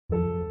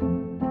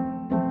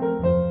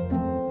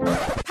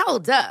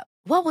Hold up.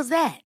 What was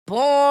that?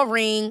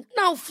 Boring.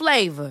 No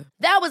flavor.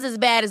 That was as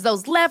bad as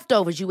those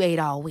leftovers you ate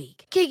all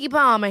week. Keke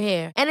Palmer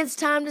here, and it's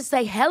time to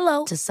say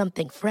hello to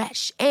something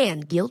fresh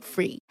and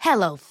guilt-free.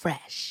 Hello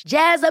Fresh.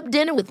 Jazz up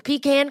dinner with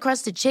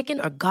pecan-crusted chicken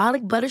or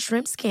garlic butter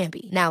shrimp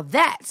scampi. Now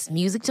that's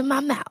music to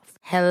my mouth.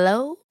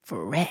 Hello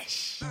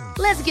Fresh.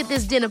 Let's get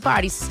this dinner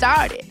party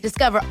started.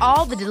 Discover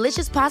all the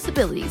delicious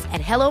possibilities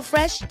at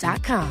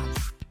hellofresh.com.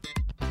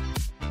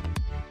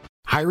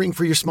 Hiring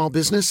for your small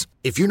business?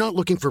 If you're not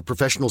looking for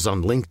professionals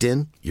on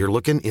LinkedIn, you're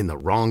looking in the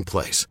wrong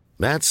place.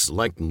 That's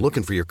like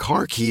looking for your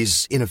car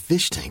keys in a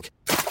fish tank.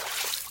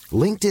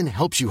 LinkedIn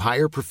helps you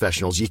hire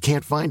professionals you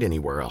can't find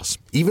anywhere else,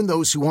 even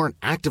those who aren't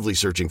actively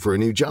searching for a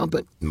new job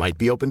but might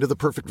be open to the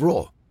perfect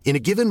role. In a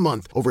given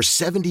month, over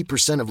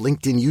 70% of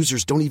LinkedIn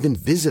users don't even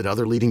visit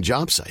other leading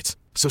job sites.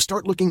 So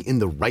start looking in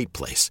the right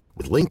place.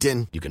 With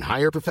LinkedIn, you can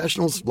hire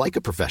professionals like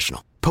a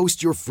professional.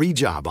 Post your free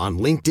job on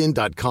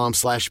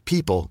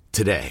linkedin.com/people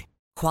today.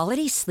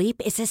 Quality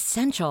sleep is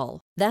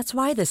essential. That's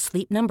why the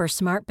Sleep Number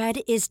Smart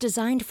Bed is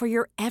designed for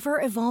your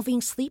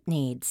ever-evolving sleep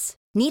needs.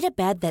 Need a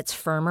bed that's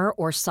firmer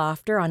or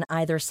softer on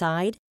either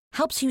side?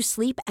 Helps you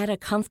sleep at a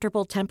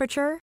comfortable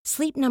temperature?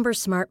 Sleep Number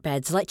Smart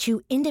Beds let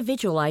you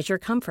individualize your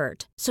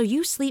comfort, so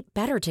you sleep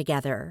better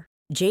together.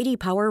 J.D.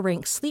 Power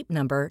ranks Sleep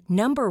Number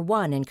number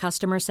 1 in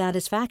customer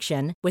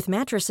satisfaction with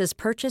mattresses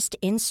purchased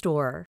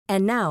in-store.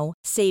 And now,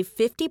 save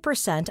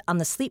 50% on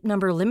the Sleep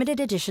Number Limited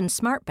Edition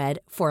Smart Bed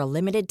for a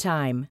limited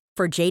time.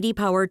 For J.D.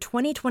 Power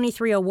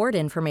 2023 award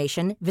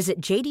information,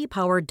 visit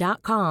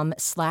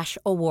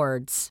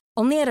jdpower.com/awards.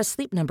 Only at a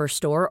Sleep Number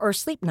store or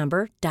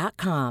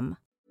sleepnumber.com.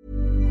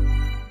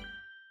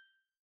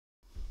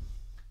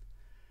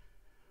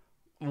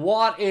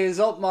 What is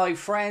up, my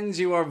friends?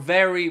 You are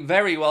very,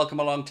 very welcome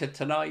along to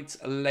tonight's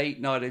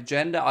late night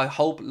agenda. I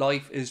hope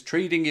life is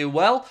treating you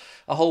well.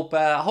 I hope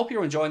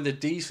you're enjoying the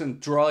decent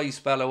dry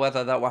spell of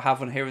weather that we're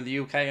having here in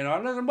the UK and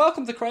Ireland. And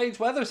welcome to Craig's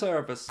Weather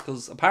Service,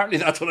 because apparently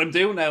that's what I'm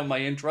doing now in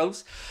my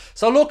intros.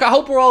 So look, I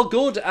hope we're all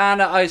good,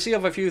 and I see I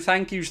have a few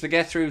thank yous to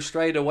get through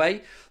straight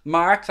away.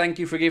 Mark, thank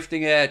you for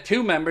gifting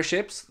 2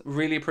 memberships.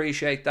 Really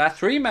appreciate that.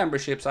 3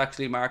 memberships,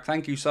 actually, Mark.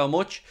 Thank you so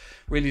much.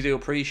 Really do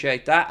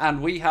appreciate that.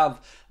 And we have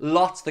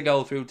lots to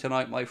go through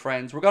tonight, my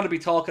friends. We're going to be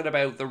talking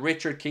about the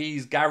Richard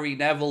Keys, Gary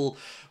Neville,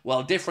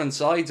 well, different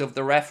sides of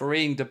the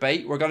refereeing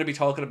debate. We're going to be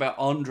talking about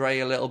Andre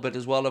a little bit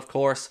as well, of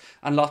course,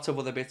 and lots of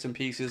other bits and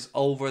pieces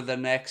over the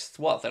next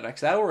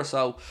hour or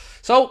so.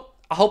 So,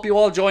 I hope you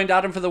all joined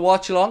Adam for the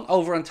watch along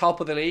over on Top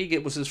of the League.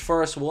 It was his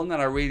first one,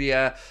 and I'm really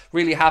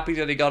happy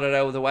that he got it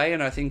out of the way,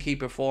 and I think he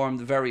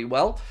performed very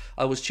well.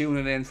 I was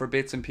tuning in for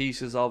bits and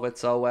pieces of it,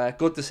 so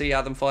good to see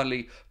Adam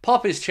finally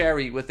pop his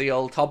cherry with the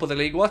old Top of the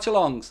League watch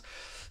alongs.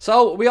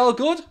 So, we all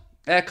good?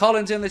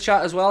 Colin's in the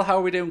chat as well. How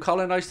are we doing,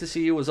 Colin? Nice to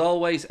see you as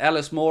always.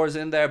 Ellis Moore's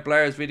in there.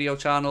 Blair's video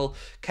channel.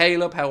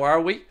 Caleb, how are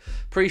we?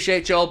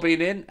 Appreciate you all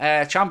being in.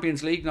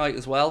 Champions League night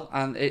as well,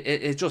 and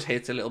it just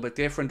hits a little bit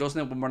different,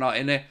 doesn't it, when we're not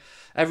in it?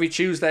 Every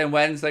Tuesday and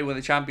Wednesday when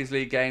the Champions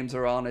League games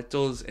are on, it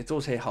does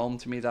hit home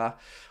to me that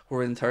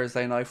we're in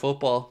Thursday night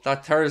football.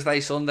 That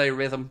Thursday-Sunday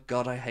rhythm,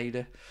 God, I hate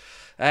it.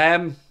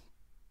 How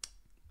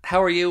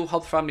are you?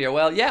 Hope the family are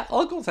well. Yeah,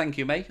 all good, thank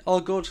you, mate.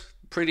 All good.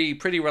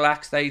 Pretty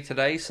relaxed day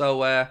today,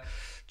 so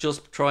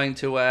just trying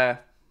to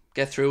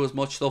get through as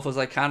much stuff as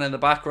I can in the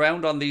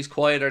background on these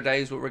quieter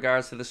days with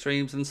regards to the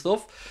streams and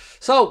stuff.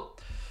 So,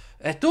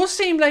 it does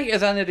seem later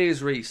than it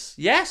is, Reese.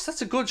 Yes,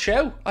 that's a good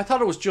show. I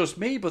thought it was just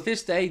me, but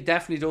this day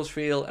definitely does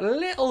feel a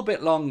little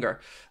bit longer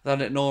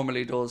than it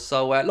normally does.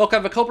 So, look, I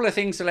have a couple of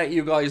things to let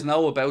you guys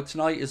know about.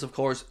 Tonight is, of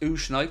course,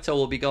 Oosh night, so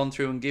we'll be going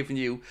through and giving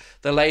you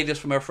the latest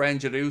from our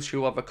friends at Oosh,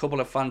 who have a couple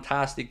of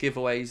fantastic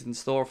giveaways in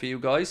store for you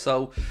guys.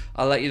 So,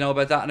 I'll let you know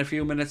about that in a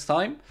few minutes'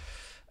 time.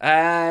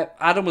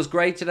 Adam was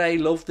great today,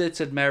 loved it,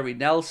 said Mary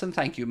Nelson.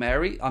 Thank you,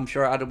 Mary. I'm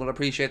sure Adam will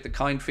appreciate the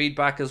kind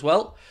feedback as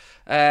well.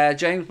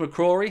 James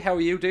McCrory, how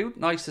are you, dude?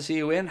 Nice to see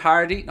you in.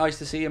 Hardy, nice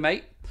to see you,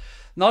 mate.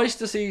 Nice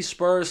to see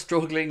Spurs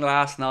struggling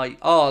last night.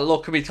 Oh,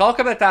 look, can we talk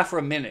about that for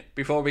a minute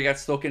before we get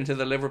stuck into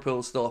the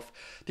Liverpool stuff?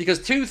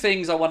 Because 2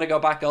 things I want to go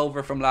back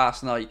over from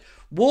last night.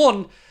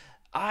 One,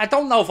 I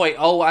don't know if I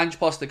owe Ange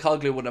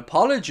Postecoglou an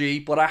apology,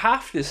 but I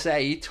have to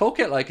say, he took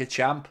it like a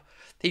champ.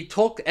 He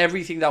took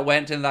everything that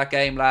went in that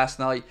game last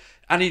night,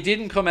 and he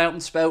didn't come out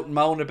and spout and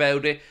moan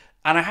about it.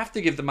 And I have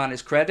to give the man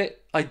his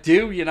credit. I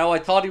do, I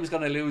thought he was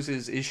going to lose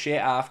his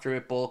shit after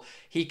it, but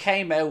he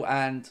came out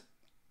and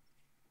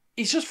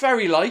he's just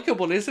very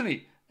likeable, isn't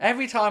he?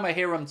 Every time I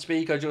hear him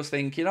speak, I just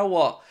think, you know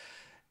what?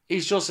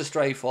 He's just a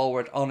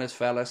straightforward, honest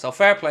fella. So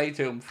fair play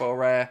to him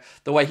for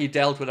the way he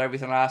dealt with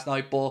everything last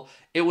night. But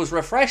it was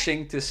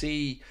refreshing to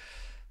see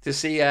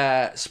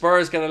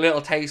Spurs get a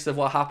little taste of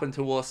what happened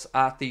to us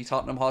at the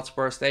Tottenham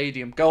Hotspur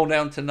Stadium. Going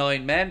down to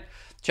 9 men.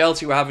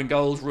 Chelsea were having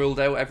goals ruled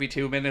out every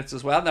 2 minutes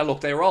as well. Now,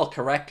 look, they were all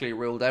correctly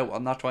ruled out.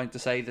 I'm not trying to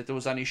say that there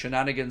was any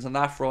shenanigans on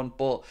that front,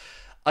 but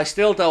I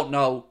still don't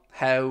know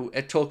how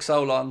it took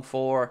so long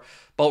for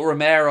both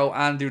Romero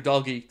and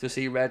Udogie to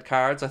see red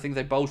cards. I think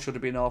they both should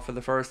have been off for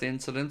the first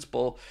incidents,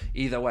 but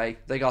either way,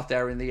 they got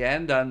there in the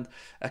end. And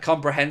a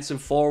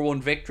comprehensive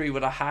 4-1 victory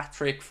with a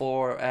hat-trick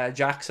for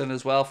Jackson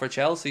as well for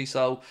Chelsea.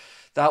 So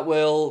that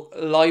will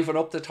liven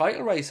up the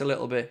title race a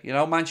little bit. You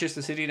know,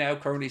 Manchester City now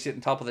currently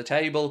sitting top of the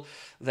table.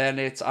 Then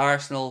it's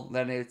Arsenal.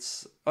 Then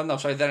it's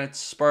then it's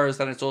Spurs.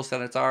 Then it's us.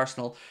 Then it's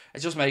Arsenal. It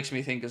just makes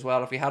me think as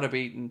well, if we had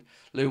beaten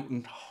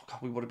Luton,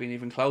 we would have been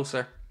even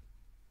closer.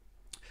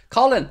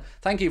 Colin,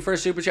 thank you for a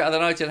super chat of the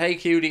night. Said, hey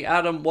cutie,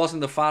 Adam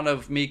wasn't a fan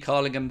of me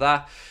calling him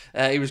that.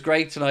 He was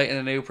great tonight in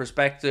a new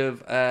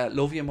perspective.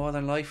 Love you more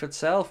than life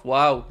itself.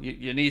 Wow,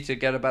 you need to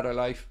get a better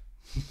life.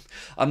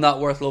 I'm not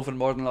worth loving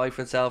more than life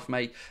itself,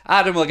 mate.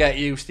 Adam will get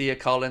used to you,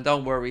 Colin.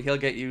 Don't worry, he'll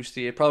get used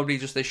to you. Probably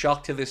just a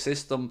shock to the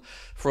system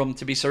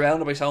to be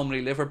surrounded by so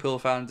many Liverpool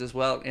fans as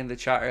well in the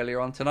chat earlier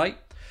on tonight.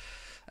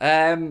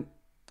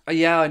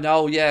 Yeah, I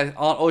know, yeah.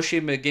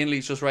 Oisin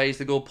McGinley's just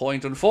raised a good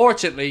point.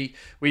 Unfortunately,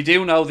 we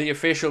do know the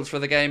officials for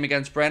the game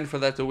against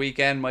Brentford at the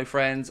weekend, my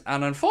friends.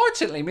 And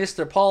unfortunately,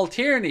 Mr. Paul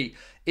Tierney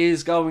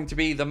is going to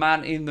be the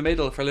man in the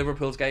middle for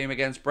Liverpool's game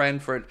against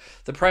Brentford.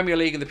 The Premier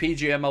League and the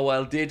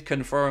PGMOL did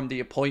confirm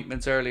the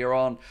appointments earlier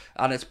on.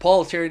 And it's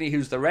Paul Tierney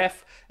who's the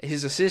ref.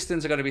 His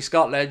assistants are going to be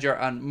Scott Ledger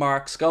and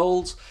Mark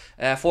Scholes.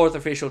 Fourth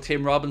official,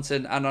 Tim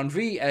Robinson. And on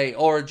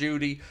VAR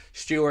duty,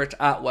 Stuart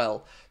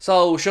Atwell.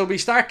 So, shall we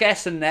start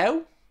guessing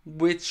now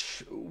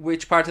which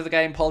part of the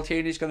game Paul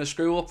Tierney's going to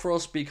screw up for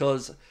us?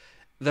 Because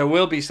there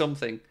will be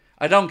something.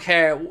 I don't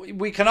care.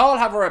 We can all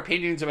have our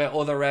opinions about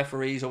other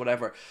referees or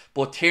whatever,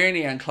 but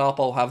Tierney and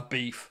Kloppo have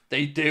beef.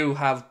 They do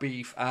have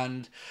beef,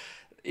 and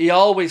he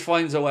always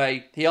finds a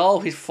way. He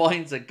always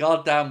finds a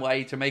goddamn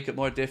way to make it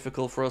more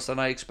difficult for us, and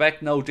I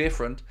expect no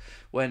different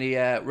when he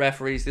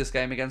referees this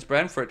game against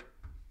Brentford.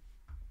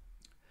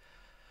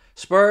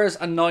 Spurs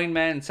and 9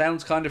 men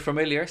sounds kind of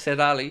familiar,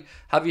 said Ali.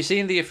 Have you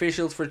seen the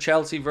officials for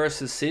Chelsea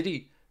versus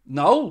City?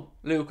 No,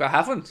 Luke, I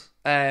haven't.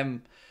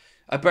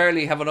 I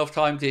barely have enough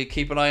time to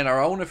keep an eye on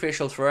our own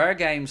officials for our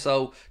game,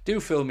 so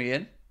do fill me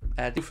in.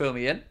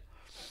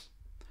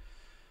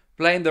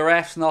 Blame the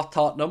refs, not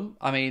Tottenham.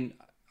 I mean,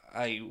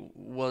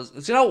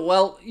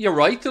 well, you're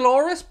right,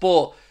 Dolores,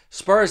 but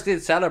Spurs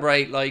did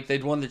celebrate like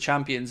they'd won the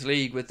Champions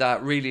League with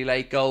that really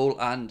late goal,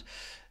 and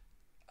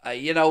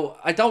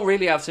I don't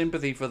really have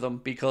sympathy for them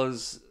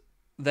because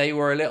they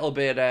were a little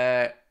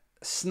bit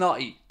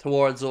snotty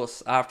towards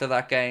us after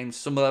that game.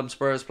 Some of them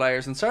Spurs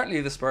players and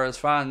certainly the Spurs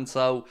fans.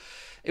 So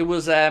it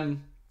was a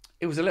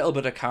little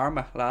bit of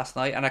karma last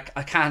night, and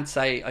I can't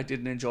say I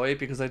didn't enjoy it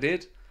because I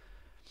did.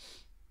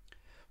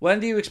 When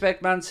do you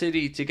expect Man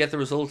City to get the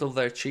result of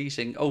their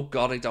cheating? Oh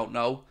God, I don't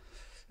know.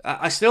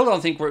 I still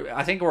don't think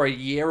I think we're a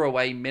year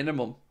away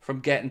minimum from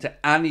getting to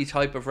any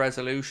type of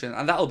resolution,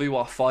 and that'll be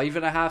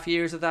 5.5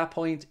 years at that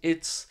point.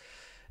 It's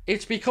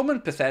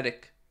becoming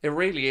pathetic. It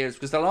really is,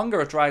 because the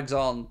longer it drags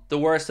on, the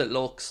worse it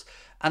looks,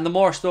 and the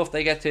more stuff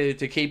they get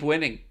to keep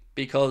winning.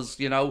 Because,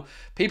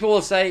 people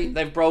will say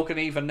they've broken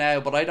even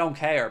now, but I don't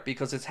care,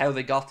 because it's how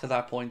they got to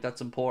that point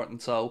that's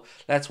important. So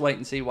let's wait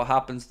and see what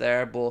happens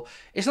there. But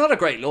it's not a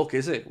great look,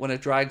 is it, when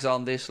it drags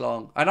on this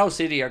long? I know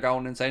City are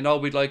going and saying, no,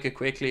 we'd like it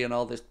quickly and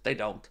all this. They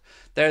don't.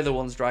 They're the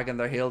ones dragging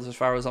their heels as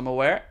far as I'm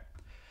aware.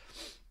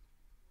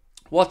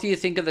 What do you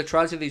think of the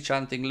tragedy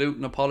chanting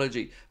Luton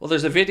apology? Well,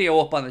 there's a video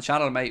up on the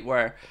channel, mate,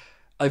 where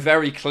I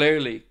very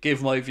clearly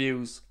give my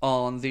views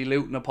on the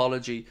Luton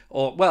apology.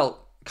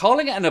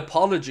 Calling it an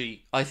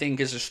apology, I think,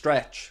 is a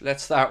stretch.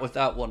 Let's start with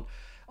that one.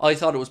 I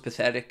thought it was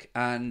pathetic,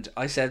 and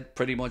I said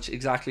pretty much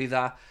exactly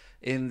that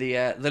in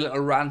the little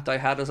rant I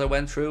had as I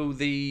went through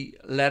the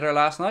letter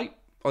last night,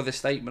 or the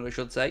statement, I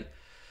should say.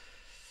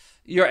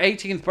 Your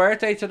 18th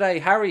birthday today,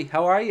 Harry.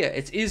 How are you?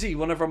 It's Izzy,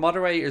 one of our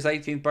moderators'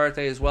 18th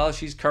birthday as well.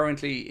 She's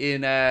currently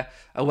in a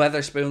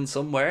Weatherspoon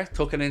somewhere,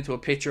 tucking into a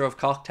pitcher of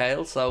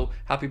cocktails. So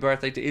happy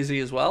birthday to Izzy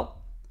as well.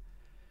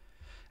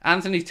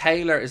 Anthony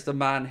Taylor is the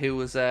man who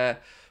was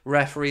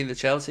refereeing the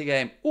Chelsea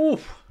game.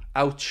 Oof,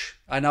 ouch.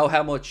 I know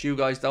how much you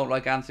guys don't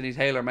like Anthony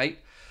Taylor, mate.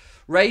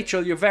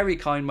 Rachel, you're very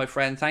kind, my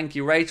friend. Thank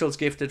you. Rachel's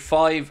gifted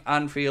 5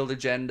 Anfield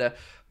Agenda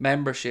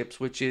memberships,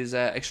 which is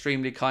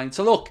extremely kind.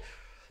 So look,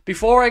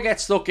 before I get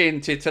stuck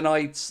into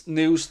tonight's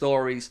news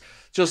stories,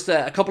 just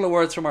a couple of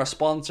words from our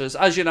sponsors.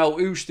 As you know,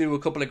 Oosh do a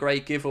couple of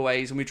great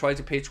giveaways, and we try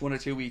to pitch 1 or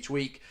 2 each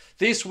week.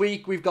 This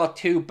week, we've got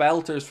 2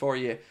 belters for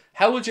you.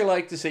 How would you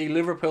like to see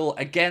Liverpool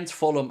against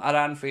Fulham at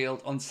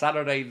Anfield on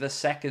Saturday, the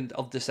 2nd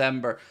of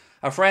December?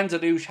 Our friends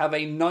at Oosh have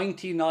a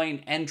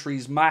 99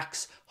 entries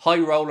max high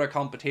roller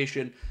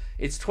competition.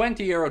 It's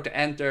 €20 to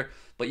enter,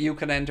 but you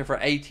can enter for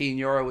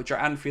 €18 with your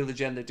Anfield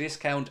Agenda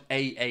discount,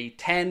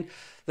 AA10.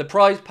 The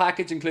prize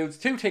package includes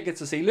 2 tickets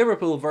to see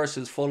Liverpool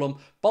versus Fulham,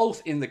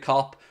 both in the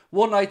Kop,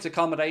 1 night's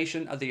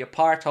accommodation at the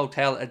Apart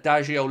Hotel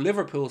Adagio,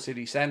 Liverpool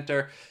City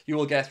Centre. You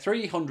will get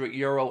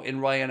 €300 in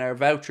Ryanair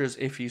vouchers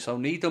if you so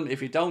need them.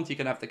 If you don't, you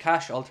can have the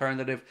cash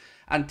alternative.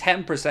 And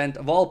 10%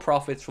 of all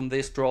profits from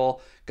this draw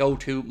go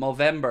to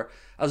Movember.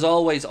 As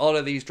always, all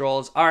of these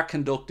draws are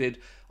conducted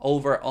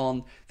over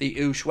on the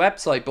Oosh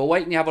website. But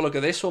wait and you have a look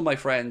at this one, my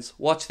friends.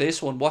 Watch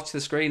this one. Watch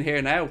the screen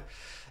here now.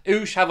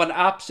 Oosh have an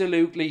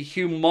absolutely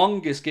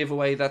humongous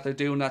giveaway that they're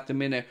doing at the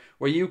minute,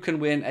 where you can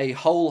win a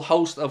whole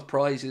host of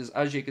prizes,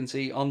 as you can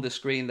see on the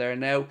screen there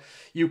now.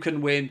 You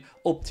can win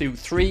up to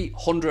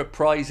 300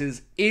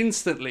 prizes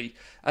instantly.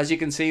 As you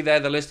can see there,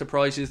 the list of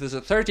prizes, there's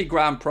a 30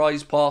 grand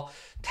prize pot,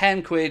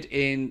 10 quid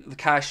in the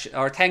cash,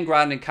 or 10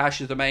 grand in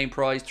cash is the main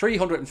prize,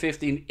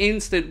 315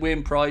 instant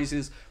win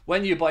prizes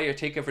when you buy your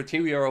ticket for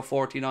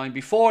 €2.49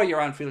 before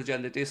your Anfield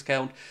Agenda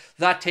discount.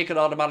 That ticket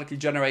automatically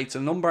generates a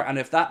number, and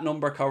if that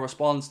number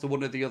corresponds to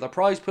one of the other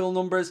prize pool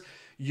numbers,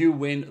 you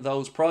win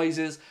those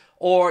prizes.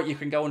 Or you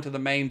can go into the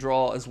main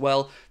draw as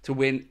well to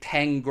win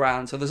 10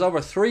 grand. So there's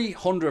over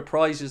 300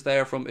 prizes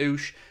there from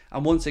Oosh.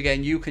 And once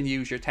again, you can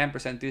use your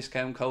 10%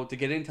 discount code to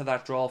get into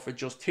that draw for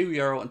just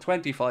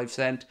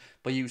 €2.25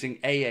 by using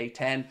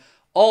AA10.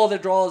 All the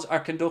draws are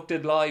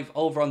conducted live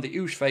over on the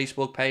Oosh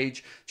Facebook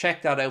page.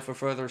 Check that out for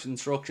further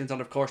instructions.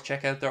 And of course,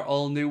 check out their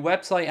all new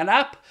website and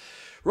app.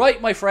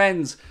 Right, my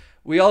friends,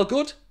 we all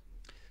good?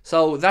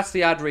 So that's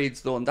the ad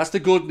reads done. That's the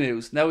good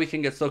news. Now we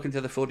can get stuck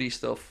into the footy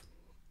stuff.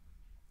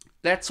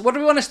 What do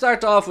we want to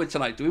start off with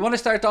tonight? Do we want to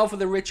start off with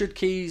the Richard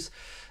Keys,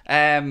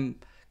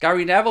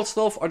 Gary Neville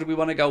stuff, or do we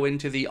want to go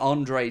into the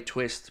Andre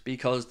twist?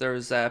 Because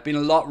there's been a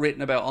lot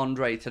written about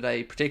Andre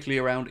today, particularly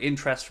around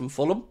interest from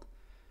Fulham.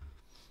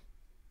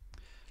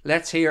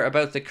 Let's hear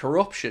about the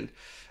corruption.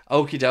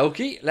 Okie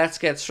dokie, let's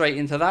get straight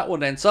into that one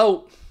then.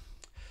 So,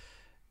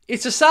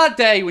 it's a sad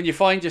day when you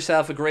find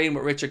yourself agreeing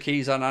with Richard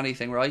Keys on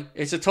anything, right?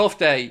 It's a tough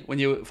day when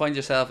you find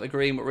yourself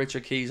agreeing with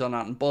Richard Keys on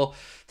anything. But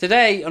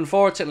today,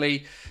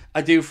 unfortunately,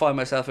 I do find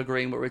myself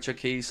agreeing with Richard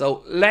Keys.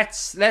 So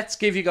let's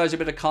give you guys a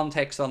bit of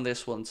context on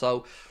this one.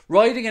 So,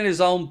 writing in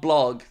his own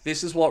blog,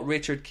 this is what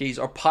Richard Keys,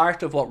 or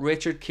part of what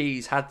Richard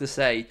Keys had to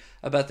say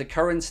about the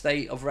current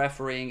state of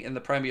refereeing in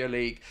the Premier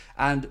League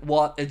and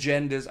what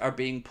agendas are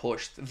being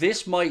pushed.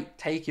 This might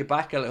take you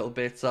back a little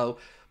bit, so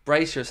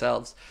brace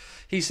yourselves.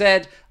 He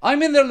said,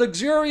 "I'm in the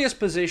luxurious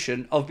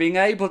position of being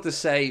able to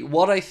say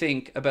what I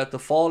think about the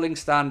falling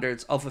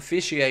standards of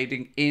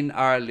officiating in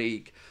our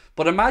league.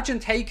 But imagine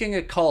taking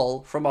a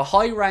call from a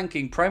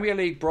high-ranking Premier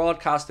League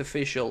broadcast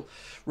official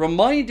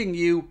reminding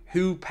you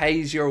who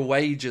pays your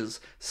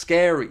wages.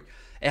 Scary.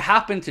 It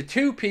happened to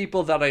 2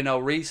 people that I know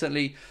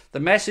recently.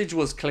 The message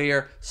was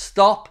clear.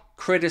 Stop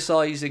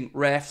criticising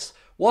refs.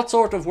 What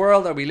sort of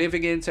world are we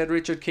living in," said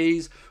Richard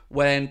Keys,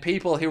 "when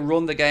people who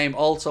run the game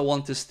also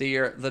want to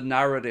steer the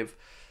narrative?"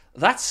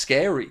 That's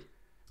scary.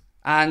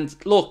 And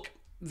look,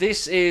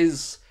 this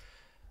is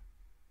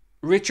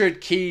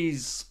Richard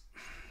Keys',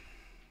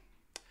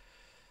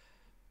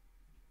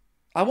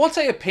 I won't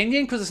say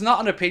opinion because it's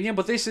not an opinion,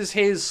 but this is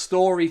his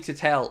story to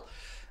tell.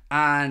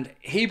 And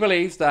he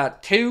believes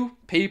that 2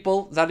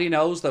 people that he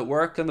knows that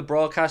work in the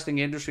broadcasting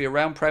industry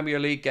around Premier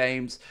League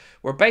games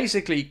were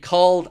basically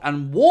called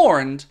and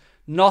warned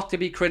not to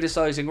be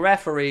criticising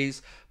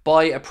referees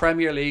by a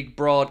Premier League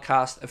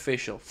broadcast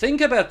official. Think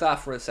about that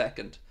for a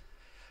second.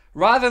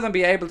 Rather than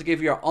be able to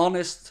give your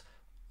honest,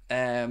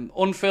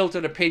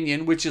 unfiltered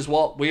opinion, which is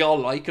what we all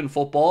like in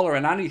football or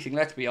in anything,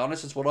 let's be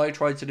honest, it's what I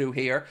tried to do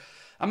here.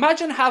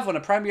 Imagine having a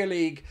Premier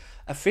League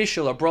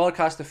official or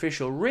broadcast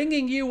official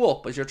ringing you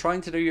up as you're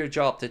trying to do your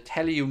job to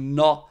tell you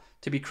not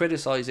to be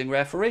criticising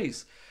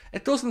referees.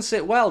 It doesn't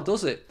sit well,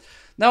 does it?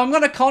 Now, I'm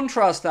going to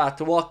contrast that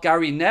to what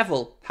Gary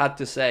Neville had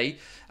to say,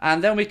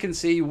 and then we can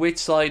see which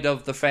side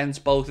of the fence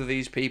both of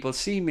these people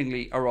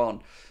seemingly are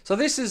on. So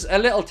this is a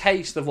little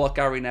taste of what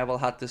Gary Neville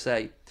had to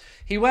say.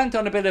 He went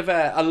on a bit of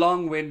a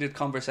long-winded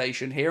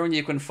conversation here, and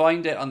you can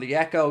find it on the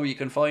Echo, you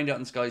can find it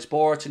on Sky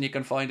Sports, and you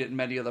can find it in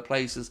many other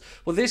places.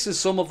 Well, this is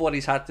some of what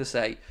he's had to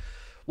say.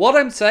 "What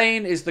I'm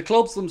saying is the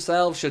clubs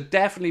themselves should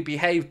definitely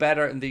behave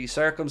better in these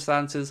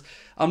circumstances.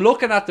 I'm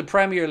looking at the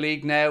Premier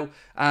League now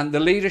and the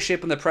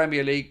leadership in the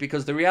Premier League,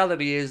 because the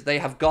reality is they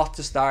have got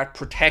to start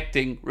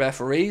protecting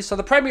referees." So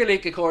the Premier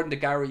League, according to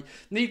Gary,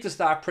 need to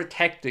start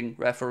protecting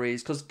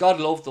referees because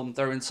God love them,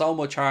 they're in so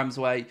much harm's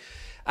way.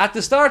 "At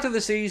the start of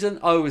the season,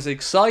 I was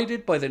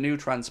excited by the new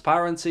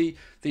transparency,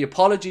 the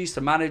apologies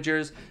to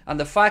managers, and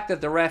the fact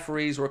that the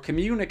referees were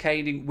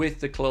communicating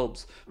with the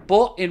clubs.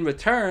 But in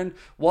return,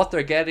 what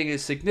they're getting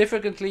is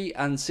significantly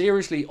and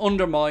seriously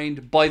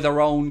undermined by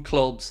their own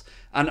clubs.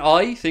 And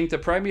I think the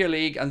Premier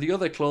League and the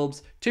other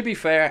clubs, to be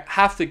fair,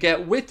 have to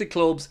get with the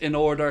clubs in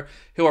order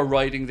who are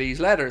writing these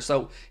letters."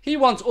 So he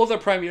wants other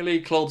Premier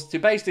League clubs to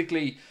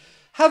basically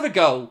have a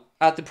go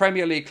at the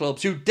Premier League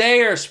clubs who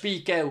dare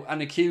speak out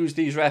and accuse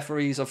these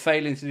referees of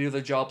failing to do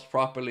their jobs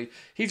properly.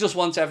 He just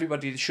wants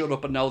everybody to shut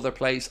up and know their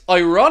place.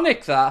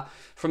 Ironic that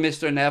from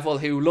Mr. Neville,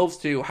 who loves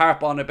to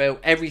harp on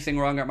about everything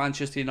wrong at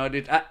Manchester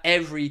United at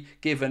every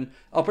given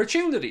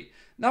opportunity.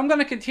 Now I'm going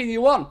to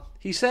continue on.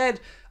 He said,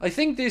 I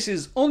think this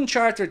is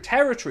uncharted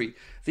territory.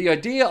 The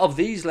idea of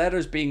these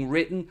letters being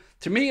written,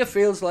 to me it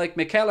feels like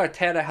Mikel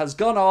Arteta has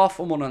gone off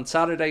on one on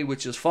Saturday,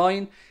 which is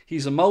fine.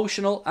 He's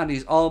emotional and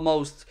he's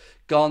almost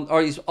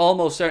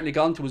certainly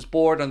gone to his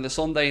board on the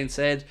Sunday and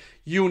said,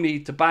 you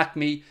need to back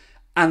me.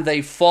 And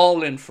they've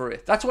fallen for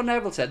it. That's what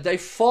Neville said.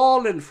 They've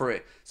fallen for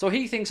it. So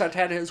he thinks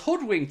Arteta has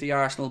hoodwinked the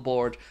Arsenal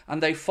board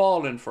and they've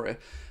fallen for it.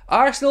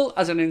 Arsenal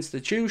as an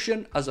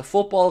institution, as a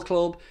football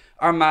club,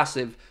 are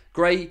massive.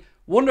 Great,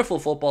 wonderful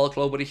football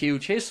club with a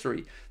huge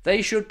history.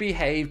 They should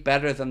behave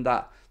better than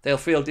that. They'll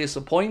feel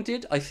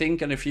disappointed, I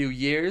think, in a few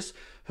years,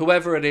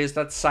 whoever it is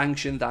that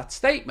sanctioned that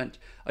statement.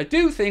 I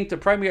do think the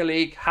Premier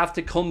League have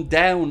to come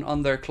down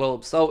on their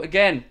clubs. So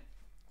again,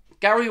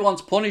 Gary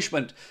wants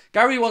punishment.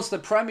 Gary wants the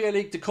Premier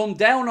League to come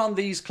down on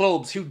these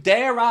clubs who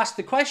dare ask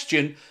the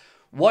question,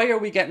 why are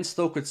we getting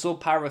stuck with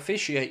subpar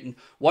officiating?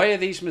 Why are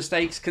these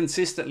mistakes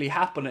consistently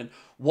happening?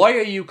 Why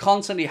are you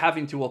constantly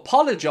having to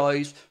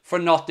apologise for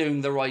not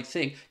doing the right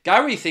thing?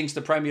 Gary thinks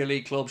the Premier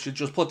League clubs should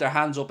just put their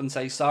hands up and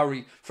say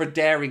sorry for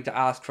daring to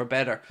ask for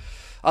better.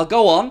 I'll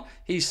go on.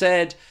 He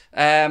said,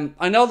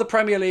 I know the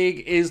Premier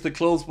League is the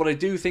clubs, but I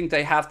do think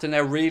they have to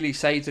now really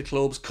say to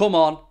clubs, come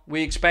on,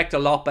 we expect a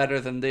lot better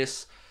than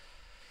this.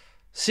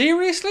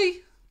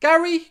 Seriously?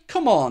 Gary,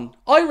 come on.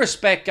 I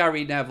respect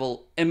Gary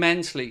Neville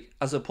immensely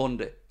as a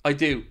pundit. I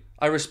do.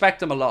 I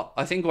respect him a lot.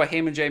 I think what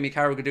him and Jamie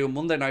Carragher do on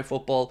Monday Night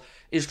Football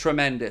is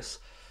tremendous.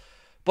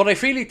 But I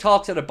feel he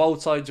talks out of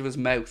both sides of his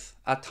mouth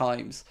at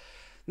times.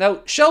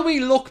 Now, shall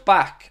we look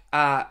back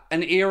at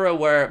an era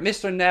where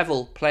Mr.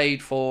 Neville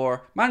played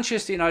for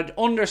Manchester United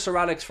under Sir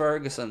Alex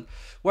Ferguson,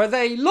 where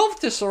they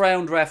loved to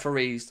surround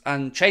referees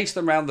and chase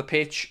them around the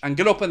pitch and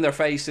get up in their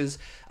faces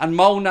and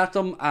moan at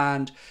them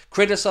and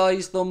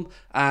criticise them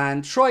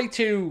and try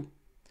to,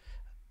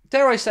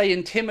 dare I say,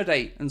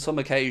 intimidate on some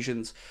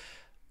occasions.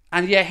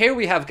 And yet here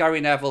we have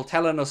Gary Neville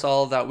telling us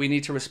all that we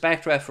need to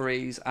respect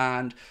referees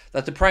and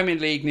that the Premier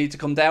League need to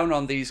come down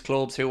on these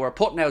clubs who are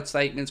putting out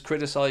statements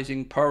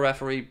criticising per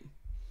referee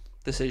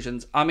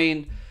decisions. I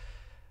mean,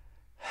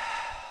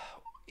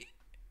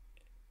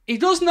 he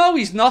does know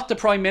he's not the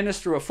Prime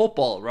Minister of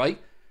football,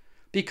 right?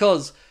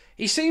 Because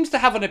he seems to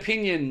have an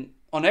opinion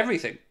on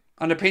everything.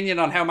 An opinion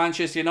on how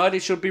Manchester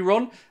United should be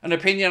run, an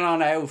opinion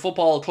on how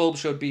football clubs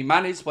should be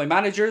managed by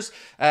managers.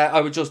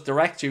 I would just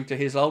direct you to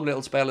his own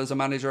little spell as a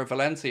manager of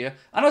Valencia.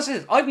 And as I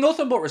said, I've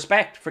nothing but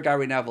respect for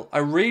Gary Neville. I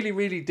really,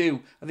 really do.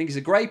 I think he's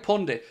a great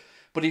pundit,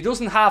 but he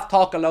doesn't half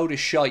talk a load of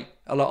shite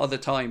a lot of the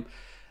time.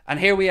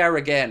 And here we are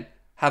again,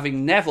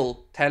 having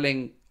Neville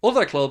telling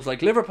other clubs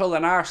like Liverpool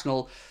and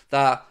Arsenal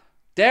that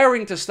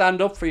daring to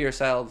stand up for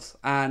yourselves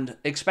and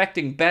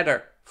expecting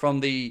better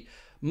from the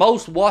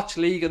most watched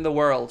league in the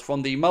world,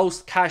 from the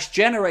most cash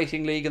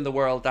generating league in the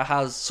world that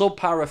has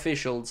subpar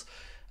officials.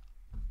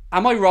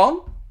 Am I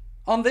wrong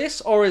on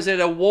this, or is it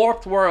a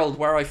warped world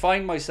where I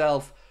find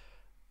myself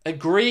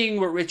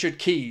agreeing with Richard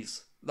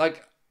Keys?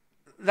 Like,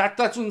 that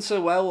doesn't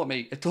sit well with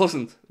me. It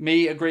doesn't.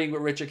 Me agreeing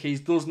with Richard Keys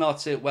does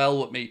not sit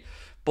well with me.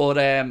 But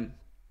I'm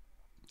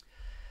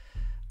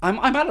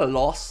at a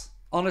loss,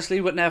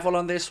 honestly, with Neville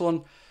on this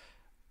one.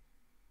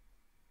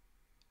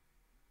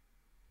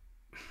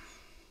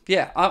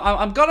 Yeah,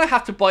 I'm going to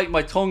have to bite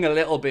my tongue a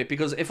little bit,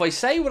 because if I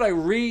say what I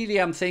really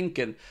am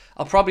thinking,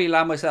 I'll probably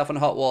land myself in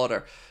hot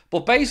water.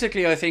 But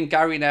basically, I think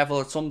Gary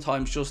Neville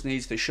sometimes just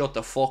needs to shut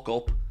the fuck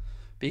up,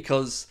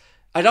 because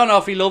I don't know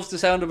if he loves the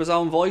sound of his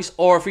own voice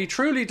or if he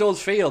truly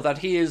does feel that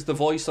he is the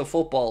voice of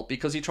football,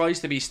 because he tries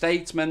to be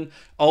statesman,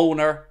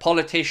 owner,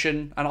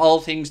 politician and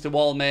all things to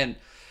all men.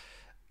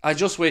 I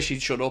just wish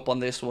he'd shut up on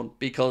this one,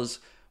 because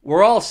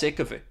we're all sick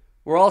of it.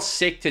 We're all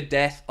sick to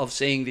death of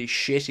seeing the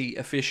shitty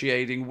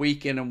officiating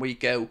week in and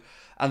week out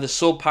and the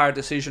subpar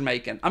decision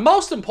making. And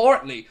most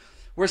importantly,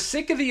 we're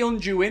sick of the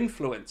undue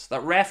influence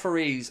that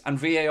referees and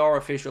VAR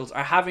officials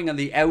are having on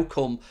the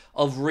outcome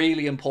of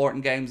really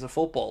important games of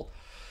football.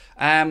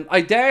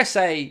 I dare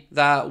say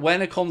that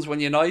when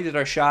United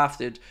are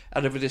shafted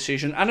out of a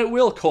decision, and it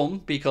will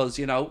come because,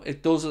 you know,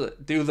 it does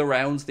do the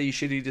rounds, these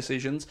shitty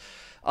decisions,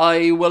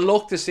 I will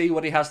look to see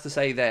what he has to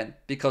say then,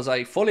 because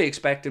I fully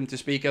expect him to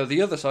speak out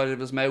the other side of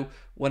his mouth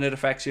when it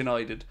affects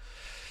United.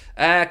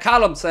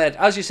 Callum said,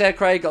 as you said,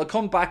 Craig, I'll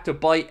come back to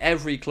bite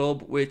every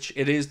club, which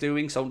it is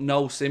doing, so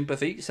no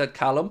sympathy, said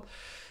Callum.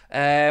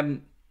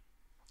 The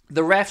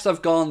refs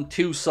have gone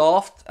too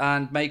soft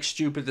and make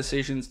stupid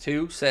decisions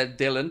too, said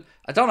Dylan.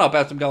 I don't know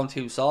about them going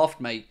too soft,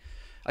 mate.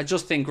 I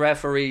just think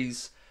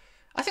referees...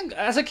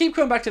 as I keep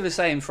coming back to the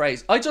same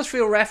phrase, I just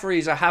feel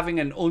referees are having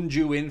an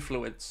undue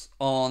influence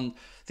on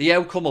the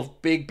outcome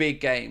of big, big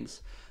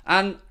games.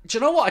 And do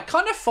you know what? I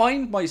kind of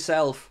find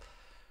myself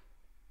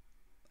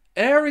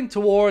erring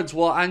towards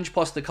what Ange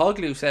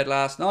Postecoglou said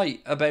last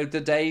night about the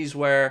days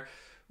where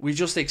We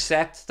just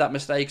accept that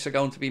mistakes are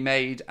going to be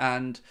made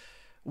and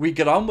we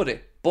get on with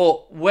it.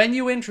 But when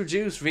you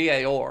introduce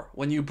VAR,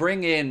 when you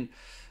bring in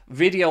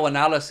video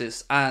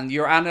analysis and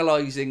you're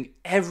analysing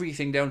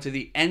everything down to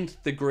the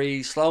nth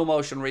degree, slow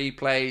motion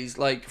replays,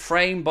 like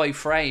frame by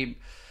frame,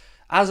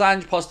 as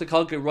Ange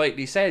Postecoglou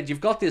rightly said, you've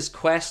got this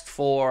quest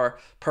for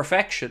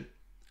perfection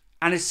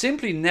and it's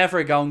simply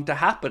never going to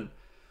happen.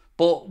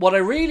 But what I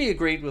really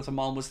agreed with him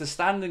on was the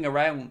standing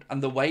around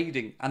and the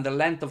waiting and the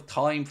length of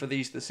time for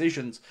these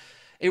decisions.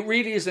 It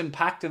really is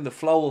impacting the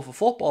flow of a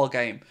football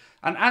game.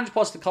 And Ange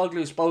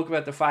Postecoglou spoke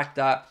about the fact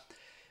that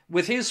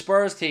with his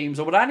Spurs teams,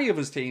 or with any of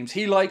his teams,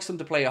 he likes them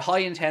to play a high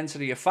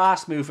intensity, a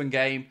fast moving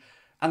game.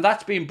 And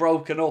that's been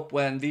broken up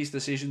when these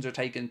decisions are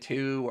taken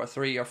 2 or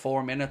 3 or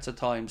 4 minutes at a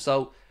time.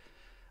 So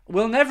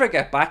we'll never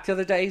get back to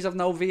the days of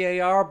no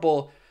VAR,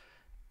 but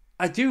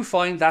I do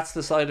find that's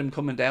the side I'm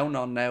coming down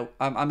on now.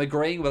 I'm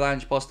agreeing with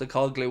Ange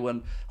Postecoglou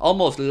and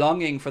almost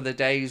longing for the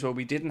days where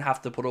we didn't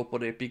have to put up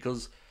with it,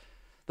 because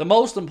the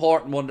most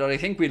important one that I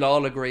think we'll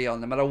all agree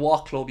on, no matter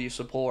what club you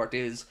support,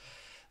 is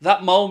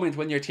that moment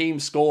when your team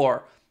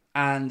score.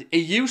 And it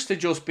used to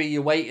just be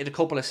you waited a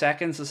couple of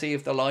seconds to see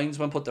if the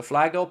linesman put the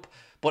flag up.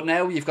 But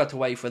now you've got to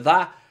wait for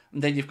that.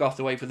 And then you've got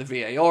to wait for the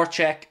VAR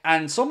check.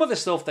 And some of the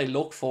stuff they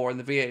look for in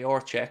the VAR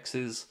checks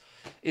is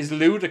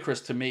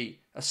ludicrous to me.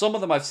 Some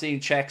of them I've seen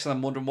checks and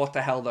I'm wondering what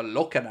the hell they're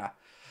looking at.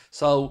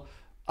 So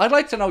I'd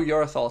like to know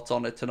your thoughts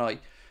on it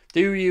tonight.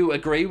 Do you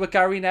agree with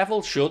Gary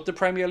Neville? Should the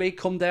Premier League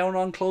come down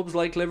on clubs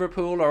like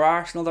Liverpool or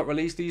Arsenal that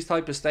release these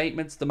type of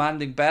statements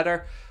demanding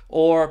better?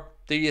 Or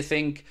do you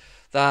think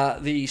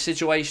that the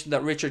situation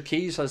that Richard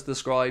Keys has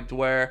described,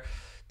 where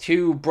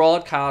 2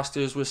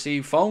 broadcasters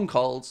receive phone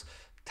calls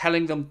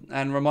telling them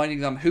and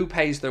reminding them who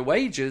pays their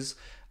wages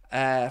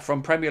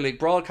from Premier League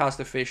broadcast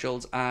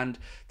officials and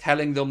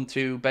telling them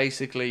to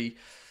basically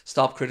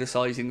stop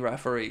criticising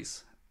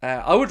referees?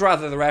 I would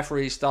rather the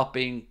referees stop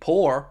being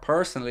poor,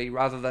 personally,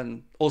 rather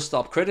than us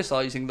stop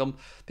criticising them,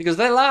 because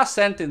the last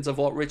sentence of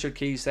what Richard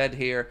Keys said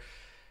here,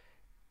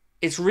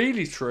 it's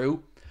really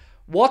true.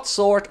 What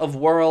sort of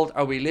world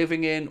are we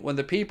living in when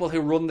the people who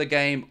run the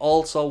game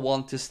also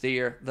want to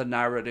steer the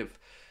narrative?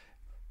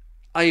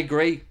 I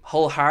agree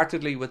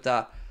wholeheartedly with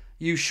that.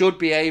 You should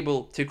be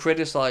able to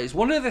criticise.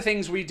 One of the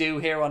things we do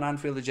here on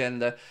Anfield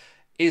Agenda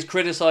is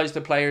criticise the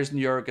players in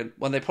Jurgen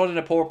when they put in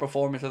a poor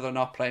performance or they're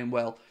not playing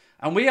well.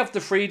 And we have the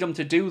freedom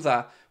to do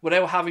that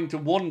without having to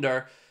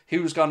wonder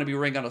who's going to be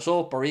ringing us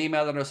up or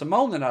emailing us and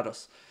moaning at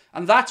us.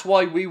 And that's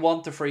why we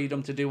want the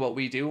freedom to do what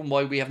we do, and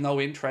why we have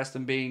no interest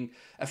in being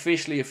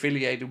officially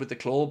affiliated with the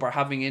club or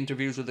having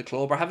interviews with the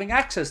club or having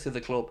access to the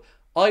club.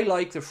 I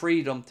like the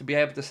freedom to be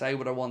able to say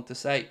what I want to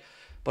say.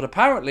 But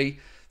apparently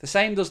the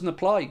same doesn't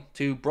apply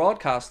to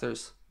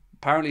broadcasters.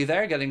 Apparently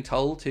they're getting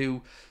told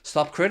to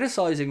stop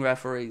criticising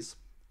referees.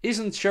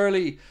 Isn't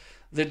surely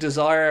the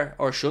desire,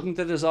 or shouldn't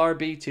the desire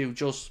be, to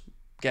just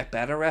get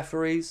better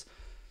referees,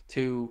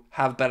 to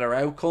have better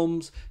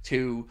outcomes,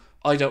 to,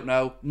 I don't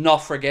know, not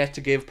forget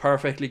to give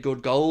perfectly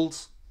good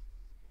goals?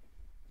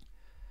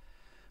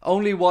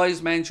 Only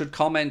wise men should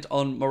comment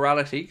on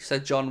morality,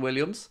 said John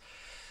Williams.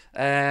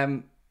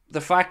 The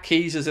fact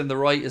Keys is in the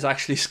right is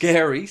actually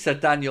scary, said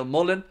Daniel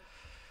Mullen.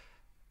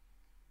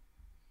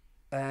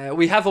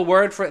 We have a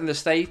word for it in the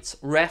States,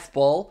 ref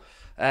ball.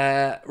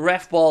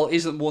 Ref ball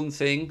isn't one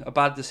thing, a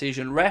bad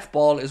decision. Ref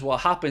ball is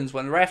what happens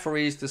when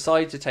referees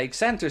decide to take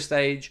centre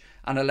stage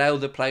and allow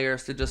the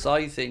players to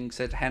decide things,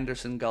 said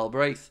Henderson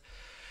Galbraith.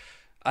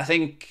 I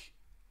think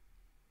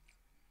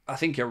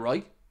you're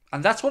right.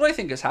 And that's what I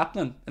think is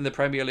happening in the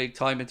Premier League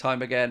time and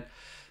time again.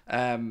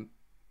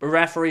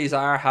 Referees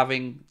are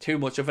having too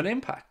much of an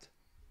impact.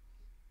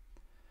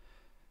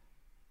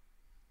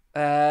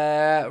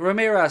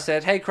 Ramirez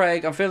said, "Hey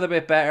Craig, I'm feeling a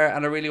bit better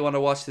and I really want to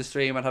watch the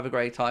stream and have a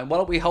great time."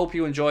 Well, we hope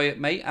you enjoy it,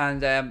 mate.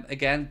 And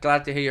again,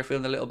 glad to hear you're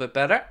feeling a little bit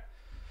better.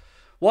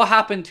 What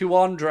happened to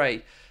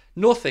Andre?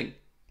 Nothing.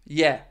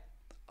 Yeah.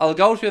 I'll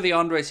go through the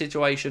Andre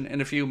situation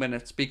in a few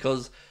minutes,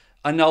 because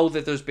I know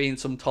that there's been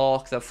some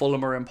talk that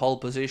Fulham are in pole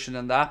position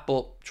and that,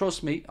 but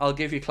trust me, I'll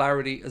give you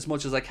clarity as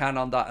much as I can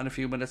on that in a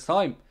few minutes'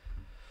 time.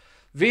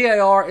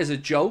 VAR is a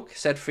joke,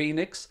 said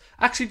Phoenix.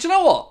 Actually, do you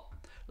know what?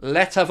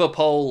 Let's have a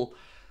poll.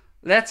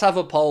 Let's have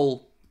a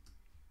poll.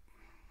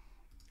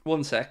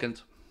 1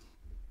 second.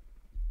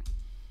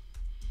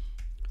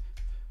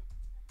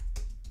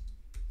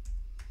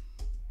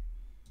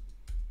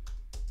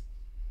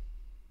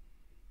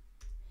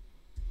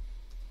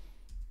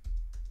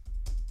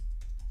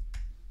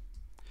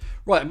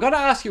 Right, I'm going to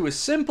ask you a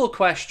simple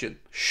question.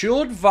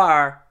 Should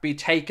VAR be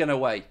taken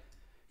away?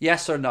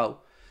 Yes or no?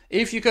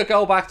 If you could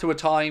go back to a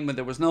time when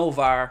there was no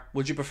VAR,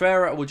 would you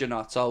prefer it or would you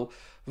not? So,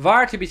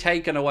 VAR to be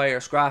taken away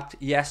or scrapped,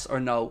 yes or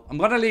no? I'm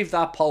going to leave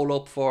that poll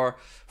up for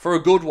a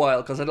good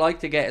while, because I'd like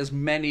to get as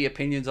many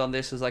opinions on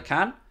this as I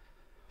can.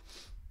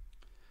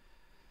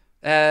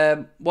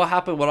 What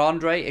happened with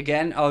Andre?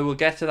 Again, I will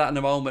get to that in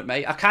a moment,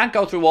 mate. I can't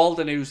go through all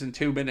the news in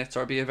 2 minutes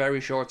or be a very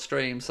short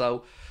stream,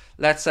 so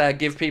let's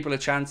give people a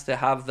chance to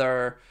have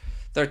their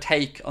their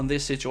take on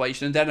this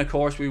situation. And then, of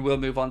course, we will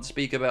move on to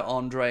speak about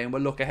Andre, and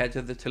we'll look ahead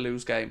to the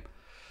Toulouse game.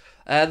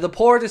 The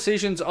poor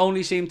decisions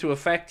only seem to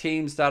affect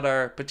teams that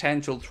are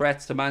potential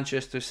threats to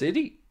Manchester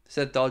City,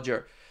 said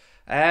Dodger.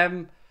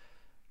 Do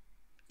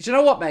you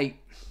know what, mate?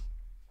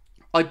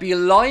 I'd be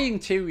lying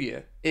to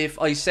you if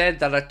I said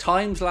that at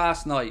times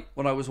last night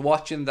when I was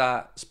watching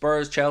that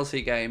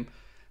Spurs-Chelsea game,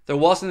 there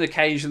wasn't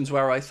occasions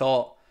where I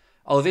thought,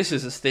 oh, this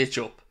is a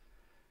stitch-up.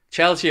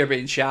 Chelsea are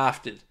being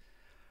shafted.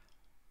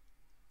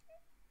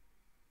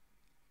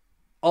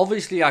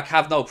 Obviously, I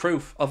have no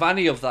proof of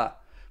any of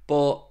that,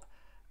 but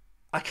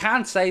I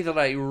can't say that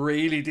I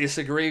really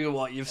disagree with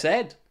what you've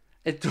said.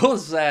 It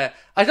does. I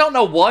don't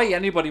know why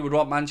anybody would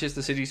want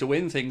Manchester City to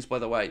win things, by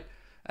the way,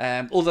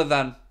 other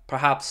than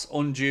perhaps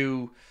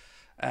undue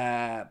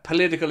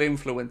political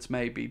influence,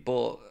 maybe.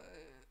 But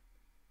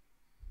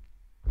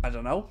I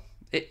don't know.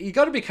 You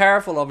got to be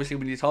careful, obviously,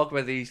 when you talk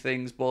about these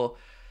things. But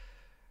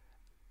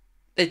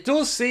it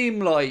does seem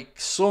like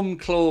some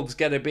clubs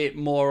get a bit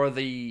more of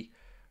the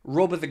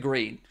rub of the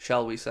green,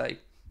 shall we say.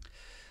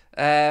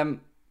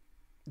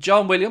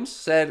 John Williams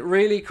said,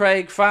 really,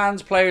 Craig,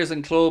 fans, players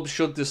and clubs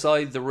should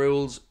decide the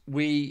rules.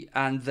 We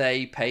and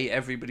they pay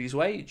everybody's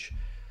wage.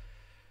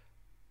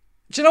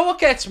 Do you know what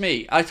gets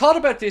me? I thought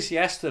about this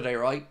yesterday,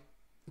 right?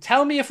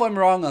 Tell me if I'm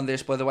wrong on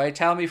this, by the way.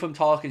 Tell me if I'm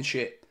talking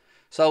shit.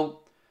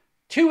 So,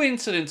 2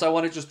 incidents I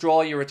want to just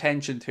draw your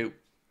attention to.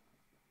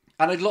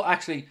 And I'd look,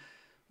 actually,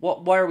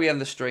 why are we on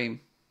the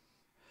stream?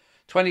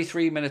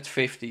 23 minutes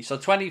 50. So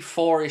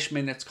 24-ish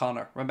minutes,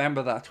 Connor.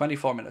 Remember that,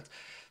 24 minutes.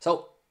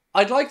 So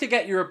I'd like to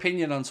get your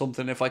opinion on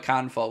something if I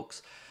can,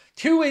 folks.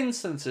 2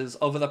 instances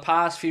over the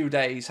past few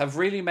days have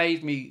really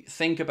made me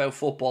think about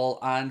football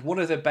and one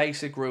of the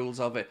basic rules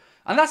of it.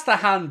 And that's the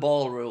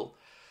handball rule.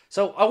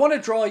 So I want to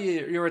draw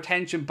your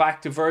attention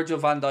back to Virgil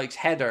van Dijk's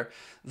header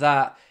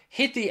that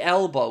hit the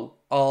elbow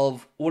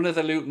of one of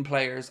the Luton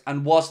players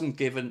and wasn't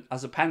given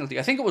as a penalty.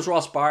 I think it was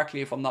Ross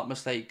Barkley, if I'm not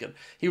mistaken.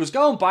 He was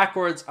going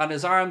backwards and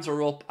his arms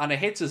were up and it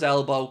hits his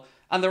elbow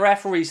and the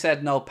referee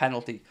said no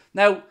penalty.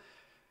 Now,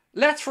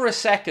 let's for a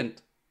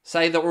second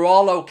say that we're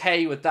all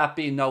okay with that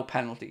being no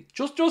penalty.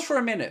 Just for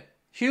a minute,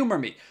 humour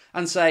me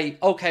and say,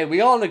 okay, we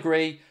all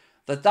agree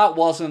that that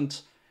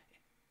wasn't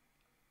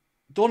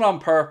done on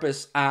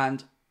purpose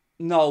and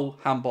no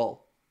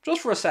handball.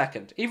 Just for a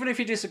second, even if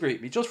you disagree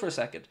with me, just for a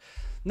second.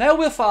 Now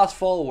we'll fast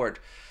forward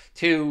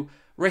to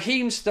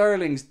Raheem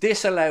Sterling's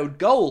disallowed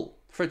goal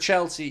for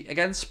Chelsea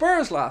against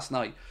Spurs last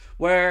night,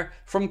 where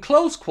from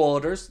close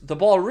quarters, the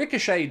ball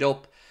ricocheted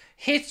up,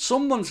 hit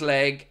someone's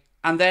leg,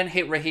 and then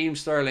hit Raheem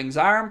Sterling's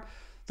arm.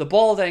 The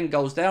ball then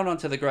goes down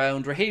onto the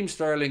ground. Raheem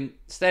Sterling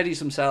steadies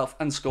himself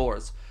and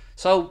scores.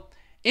 So,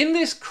 in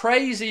this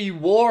crazy,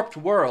 warped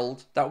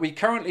world that we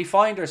currently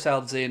find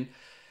ourselves in,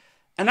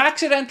 an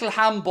accidental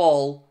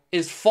handball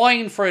is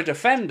fine for a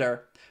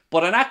defender,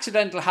 but an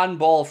accidental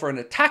handball for an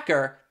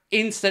attacker,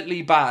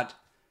 instantly bad.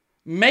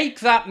 Make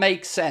that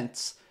make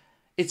sense.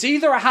 It's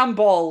either a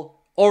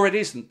handball or it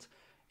isn't.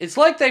 It's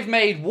like they've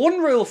made one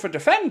rule for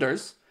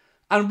defenders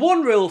and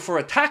one rule for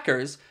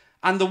attackers,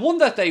 and the one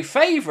that they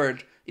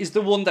favoured is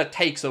the one that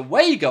takes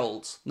away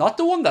goals. Not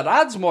the one that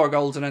adds more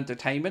goals and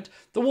entertainment,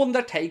 the one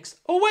that takes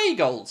away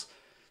goals.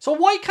 So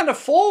why can a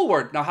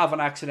forward now have an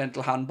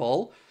accidental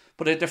handball,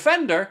 but a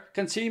defender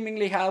can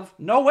seemingly have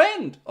no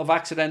end of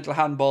accidental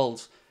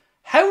handballs?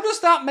 How does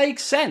that make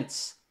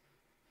sense?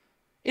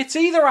 It's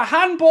either a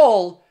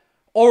handball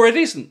or it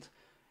isn't.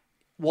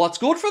 What's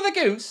good for the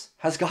goose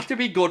has got to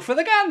be good for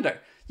the gander.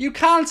 You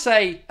can't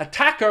say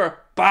attacker,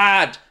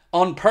 bad,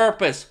 on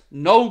purpose,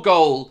 no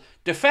goal.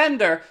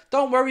 Defender,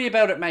 don't worry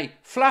about it, mate.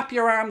 Flap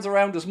your arms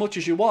around as much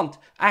as you want.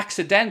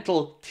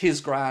 Accidental,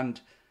 'tis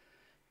grand.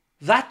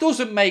 That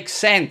doesn't make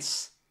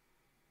sense.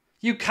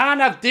 You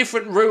can't have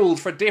different rules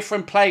for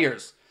different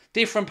players,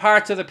 different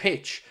parts of the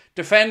pitch,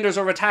 defenders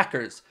or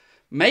attackers.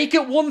 Make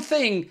it one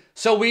thing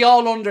so we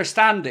all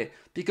understand it.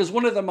 Because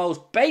one of the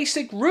most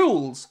basic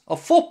rules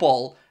of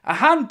football, a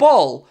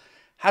handball,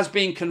 has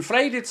been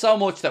conflated so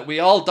much that we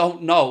all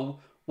don't know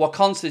what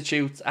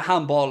constitutes a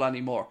handball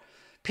anymore.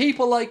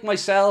 People like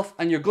myself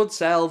and your good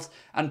selves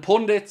and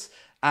pundits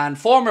and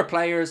former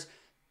players,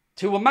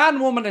 to a man,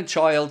 woman and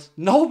child,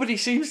 nobody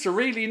seems to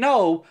really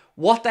know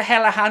what the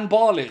hell a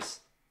handball is.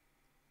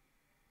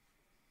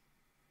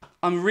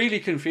 I'm really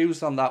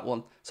confused on that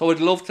one, so I'd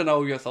love to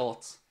know your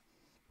thoughts.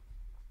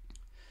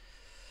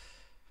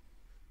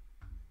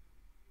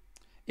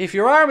 If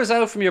your arm is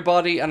out from your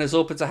body and is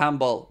up, it's a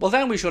handball. Well,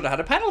 then we should have had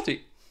a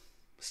penalty.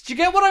 Do you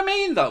get what I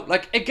mean, though?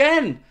 Like,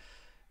 again,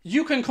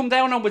 you can come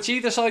down on which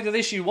either side of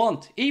this you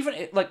want.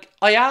 Even, like,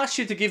 I asked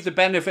you to give the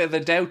benefit of the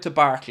doubt to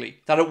Barkley,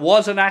 that it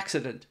was an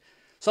accident.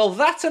 So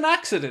that's an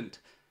accident.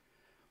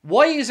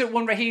 Why is it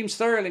when Raheem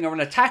Sterling or an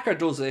attacker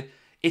does it,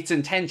 it's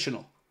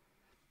intentional?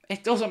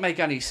 It doesn't make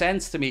any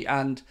sense to me,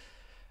 and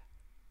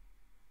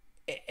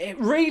it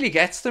really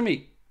gets to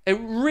me. It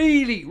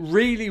really,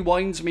 really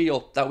winds me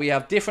up that we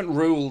have different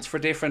rules for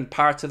different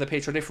parts of the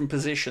pitch or different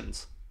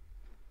positions.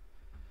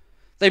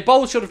 They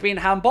both should have been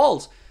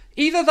handballs.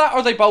 Either that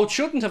or they both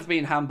shouldn't have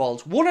been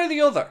handballs. One or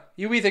the other.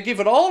 You either give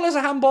it all as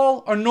a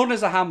handball or none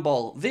as a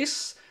handball.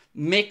 This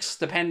mix,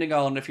 depending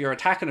on if you're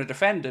attacking or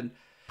defending,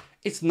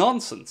 it's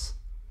nonsense.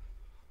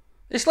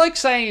 It's like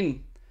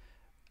saying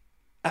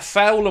a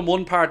foul in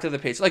one part of the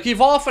pitch. Like,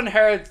 you've often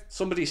heard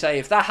somebody say,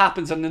 if that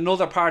happens in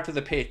another part of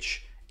the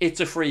pitch, it's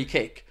a free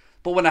kick.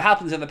 But when it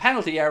happens in the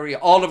penalty area,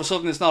 all of a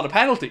sudden it's not a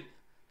penalty.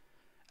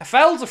 A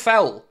foul's a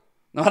foul,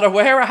 no matter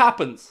where it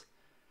happens.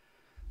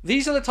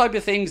 These are the type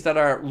of things that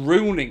are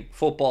ruining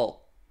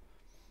football.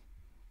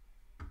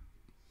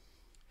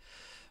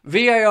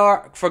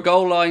 VAR for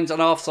goal lines and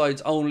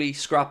offsides only,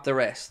 scrap the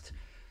rest.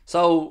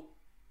 So,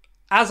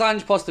 as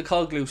Ange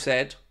Postecoglou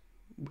said,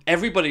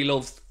 everybody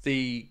loves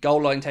the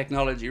goal line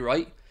technology,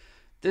 right?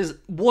 There's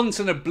once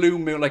in a blue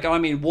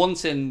moon,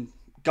 once in,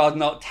 God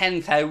knows,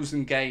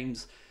 10,000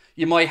 games,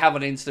 you might have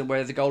an incident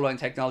where the goal line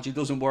technology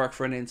doesn't work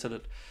for an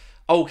incident.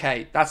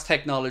 Okay, that's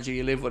technology,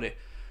 you live with it.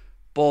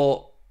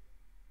 But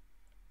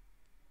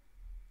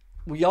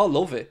we all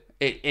love it.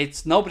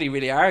 It's nobody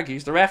really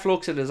argues. The ref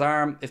looks at his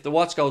arm. If the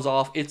watch goes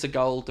off, it's a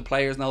goal. The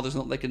players know there's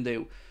nothing they can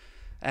do.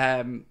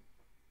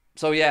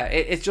 So yeah,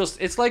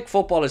 it's like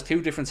football is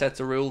two different sets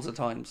of rules at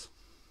times.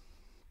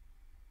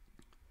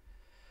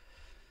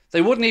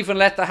 They wouldn't even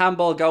let the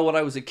handball go when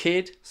I was a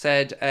kid,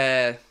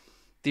 said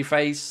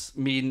Deface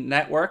Me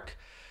Network,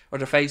 or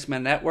Deface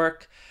Men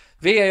Network.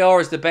 VAR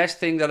is the best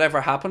thing that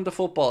ever happened to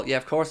football. Yeah,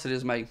 of course it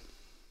is, mate.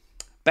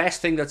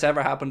 Best thing that's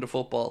ever happened to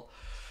football.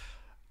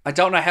 I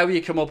don't know how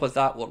you come up with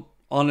that one.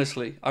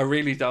 Honestly, I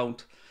really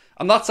don't.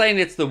 I'm not saying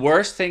it's the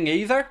worst thing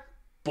either,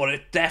 but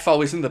it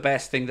defo isn't the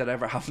best thing that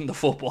ever happened to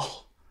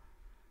football.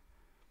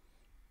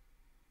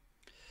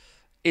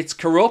 It's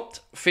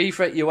corrupt.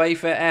 FIFA,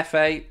 UEFA,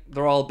 FA,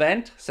 they're all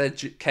bent,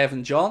 said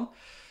Kevin John.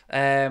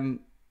 And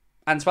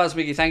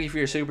Spaz thank you for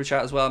your super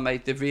chat as well,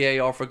 mate. The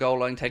VAR for goal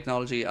line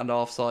technology and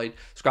offside,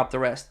 scrap the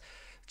rest.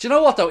 Do you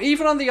know what though?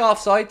 Even on the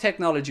offside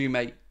technology,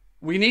 mate,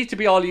 we need to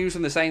be all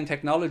using the same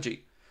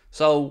technology.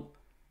 So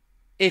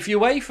if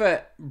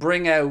UEFA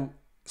bring out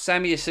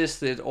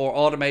semi-assisted or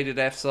automated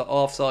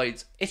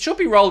offsides, it should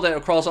be rolled out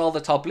across all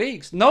the top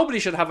leagues. Nobody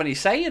should have any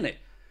say in it.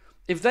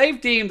 If they've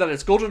deemed that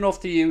it's good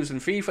enough to use in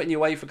FIFA and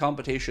UEFA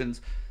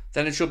competitions,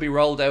 then it should be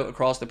rolled out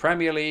across the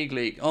Premier League,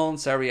 Ligue 1,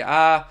 Serie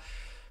A.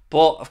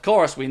 But of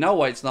course, we know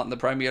why it's not in the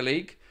Premier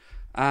League.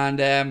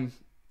 And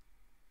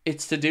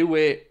it's to do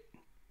with,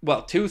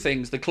 well, two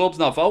things. The club's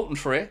not voting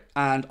for it,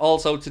 and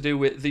also to do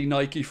with the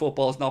Nike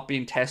footballs not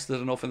being tested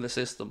enough in the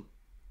system.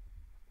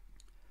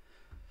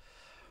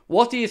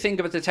 What do you think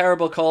about the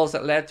terrible calls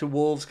that led to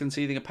Wolves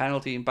conceding a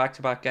penalty in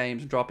back-to-back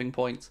games and dropping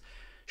points?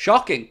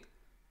 Shocking.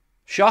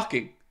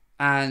 Shocking.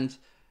 And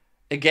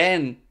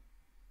again,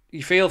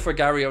 you feel for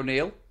Gary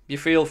O'Neill. You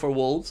feel for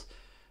Wolves.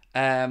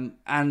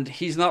 And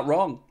he's not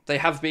wrong. They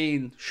have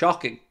been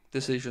shocking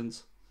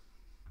decisions.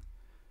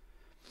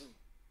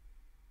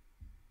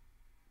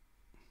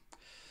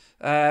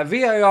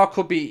 VAR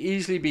could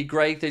easily be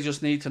great. They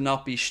just need to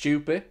not be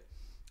stupid.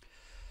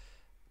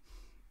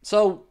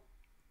 So,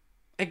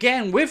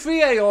 again, with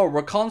VAR,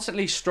 we're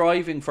constantly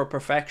striving for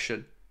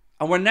perfection.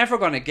 And we're never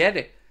going to get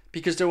it.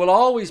 Because there will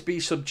always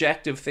be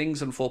subjective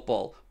things in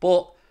football.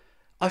 But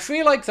I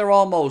feel like they're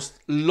almost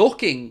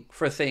looking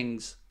for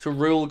things to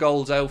rule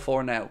goals out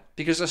for now.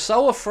 Because they're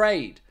so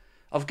afraid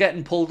of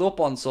getting pulled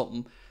up on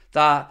something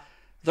that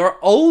they're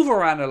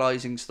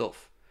over-analysing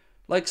stuff.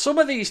 Like some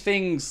of these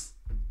things,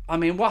 I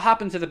mean, what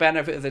happened to the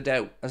benefit of the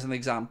doubt, as an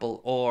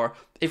example? Or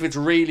if it's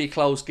really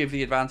close, give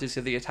the advantage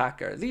to the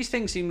attacker. These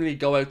things seemingly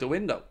go out the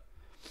window.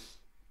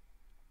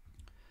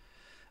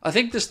 I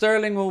think the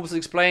Sterling one was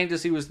explained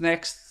as he was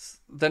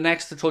the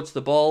next to touch the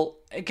ball.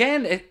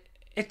 Again,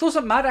 it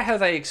doesn't matter how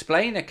they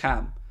explain it,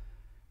 Cam.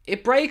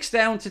 It breaks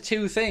down to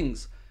two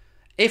things.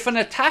 If an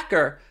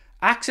attacker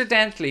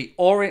accidentally,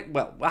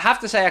 I have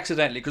to say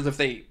accidentally, because if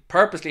they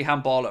purposely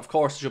handball it, of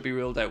course it should be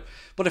ruled out.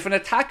 But if an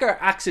attacker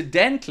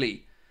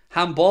accidentally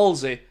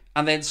handballs it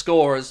and then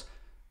scores,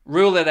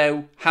 rule it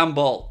out,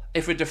 handball.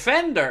 If a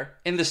defender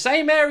in the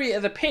same area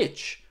of the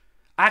pitch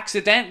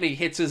accidentally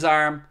hits his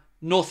arm,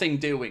 nothing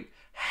doing.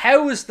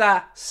 How is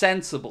that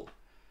sensible?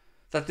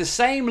 That the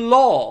same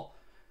law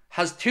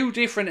has two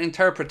different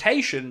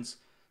interpretations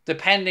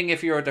depending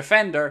if you're a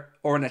defender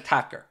or an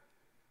attacker.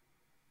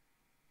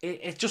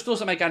 It just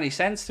doesn't make any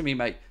sense to me,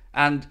 mate.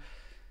 And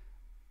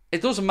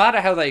it doesn't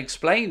matter how they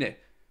explain it.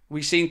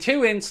 We've seen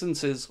two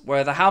instances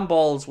where the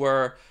handballs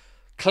were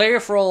clear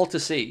for all to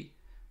see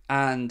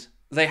and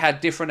they had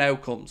different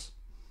outcomes.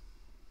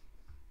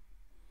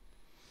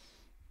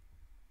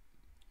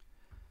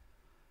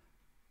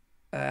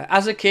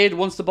 As a kid,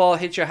 once the ball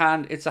hits your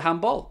hand, it's a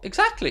handball.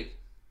 Exactly.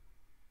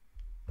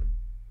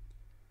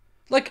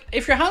 Like,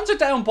 if your hands are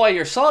down by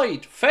your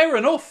side, fair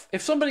enough.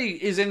 If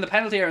somebody is in the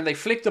penalty area and they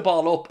flick the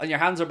ball up and your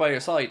hands are by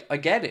your side, I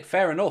get it,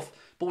 fair enough.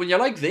 But when you're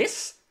like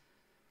this,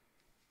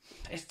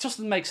 it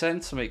doesn't make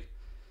sense to me.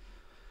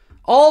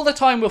 All the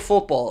time with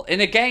football,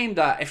 in a game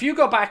that, if you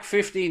go back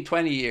 15,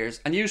 20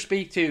 years and you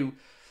speak to,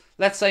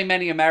 let's say,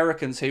 many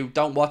Americans who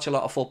don't watch a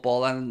lot of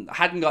football and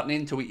hadn't gotten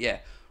into it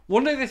yet,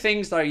 One of the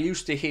things that I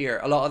used to hear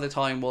a lot of the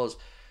time was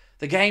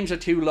the games are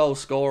too low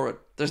scoring.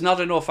 There's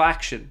not enough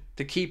action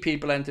to keep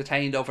people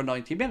entertained over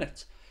 90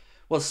 minutes.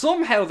 Well,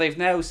 somehow they've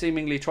now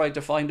seemingly tried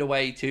to find a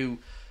way to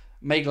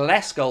make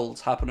less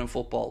goals happen in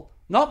football.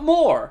 Not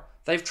more.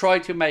 They've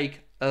tried to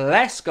make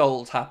less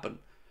goals happen.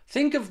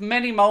 Think of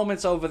many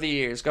moments over the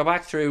years. Go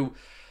back through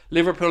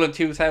Liverpool in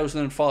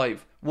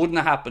 2005. Wouldn't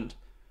have happened.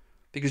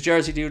 Because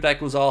Jerzy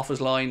Dudek was off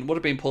his line, would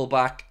have been pulled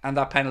back, and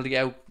that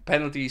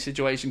penalty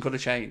situation could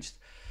have changed.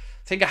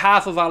 Think of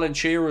half of Alan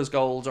Shearer's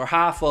goals, or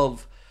half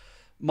of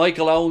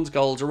Michael Owen's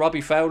goals, or Robbie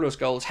Fowler's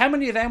goals. How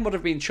many of them would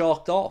have been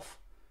chalked off?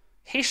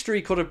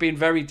 History could have been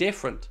very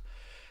different.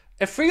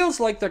 It feels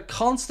like they're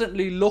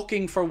constantly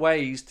looking for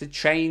ways to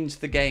change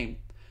the game.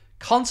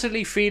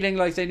 Constantly feeling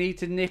like they need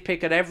to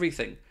nitpick at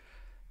everything.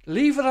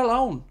 Leave it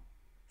alone.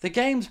 The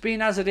game's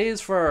been as it is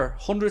for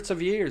hundreds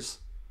of years.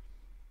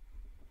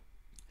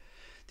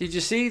 Did you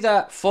see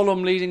that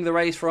Fulham leading the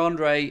race for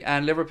Andre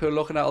and Liverpool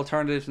looking at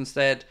alternatives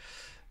instead?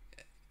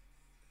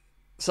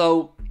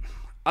 So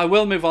I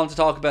will move on to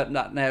talk about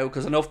that now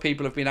because enough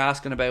people have been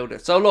asking about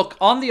it. So look,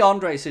 on the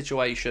Andre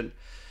situation,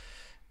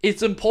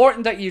 it's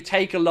important that you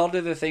take a lot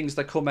of the things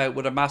that come out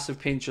with a massive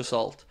pinch of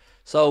salt.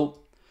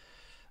 So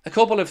a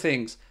couple of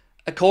things.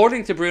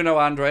 According to Bruno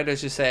Andre,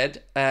 as you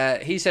said,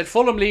 he said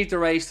Fulham lead the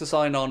race to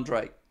sign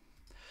Andre.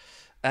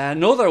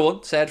 Another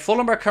one said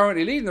Fulham are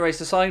currently leading the race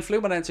to sign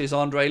Fluminense's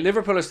Andre.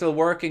 Liverpool are still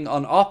working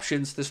on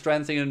options to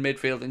strengthen in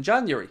midfield in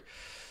January.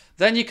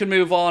 Then you can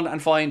move on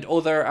and find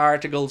other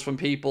articles from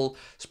people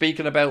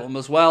speaking about him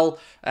as well,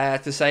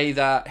 to say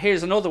that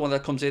here's another one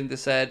that comes in that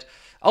said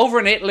over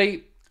in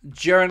Italy,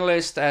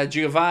 journalist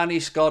Giovanni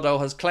Scotto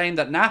has claimed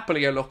that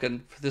Napoli are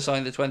looking to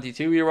sign the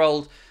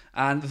 22-year-old,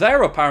 and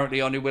they're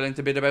apparently only willing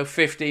to bid about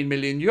 €15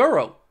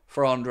 million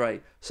for Andre.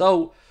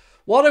 So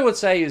what I would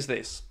say is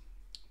this.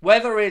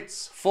 Whether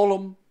it's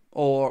Fulham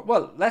or,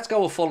 well, let's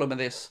go with Fulham in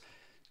this.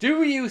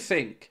 Do you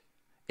think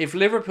if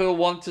Liverpool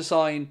want to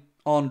sign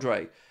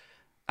Andre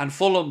and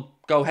Fulham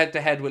go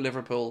head-to-head with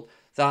Liverpool,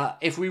 that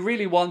if we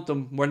really want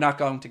them, we're not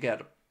going to get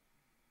him?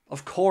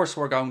 Of course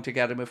we're going to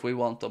get him if we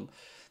want them.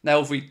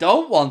 Now, if we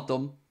don't want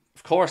them,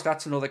 of course,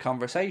 that's another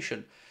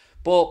conversation.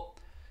 But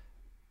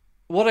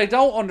what I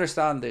don't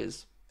understand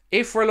is,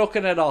 if we're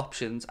looking at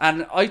options,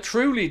 and I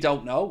truly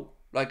don't know,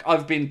 like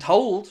I've been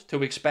told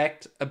to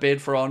expect a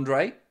bid for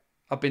Andre.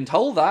 I've been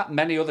told that.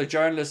 Many other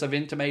journalists have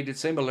intimated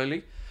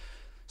similarly.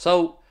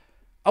 So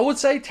I would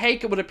say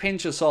take it with a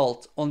pinch of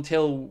salt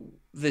until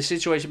the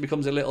situation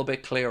becomes a little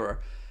bit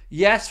clearer.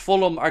 Yes,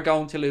 Fulham are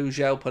going to lose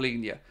João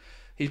Palhinha.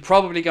 He's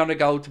probably going to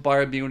go to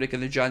Bayern Munich in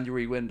the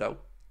January window.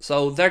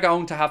 So they're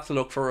going to have to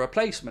look for a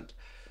replacement.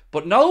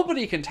 But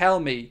nobody can tell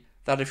me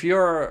that if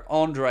you're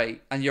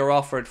Andre and you're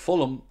offered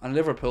Fulham and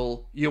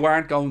Liverpool, you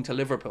aren't going to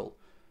Liverpool.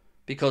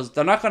 Because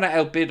they're not going to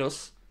outbid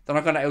us. They're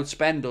not going to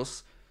outspend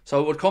us. So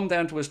it would come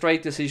down to a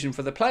straight decision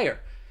for the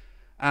player.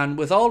 And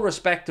with all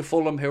respect to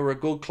Fulham, who are a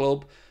good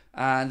club,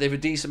 and they have a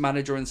decent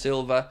manager in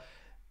Silva,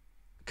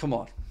 come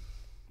on.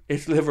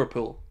 It's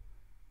Liverpool.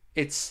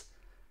 It's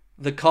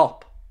the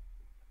Kop.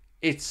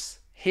 It's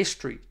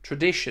history,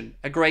 tradition,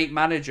 a great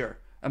manager,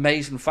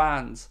 amazing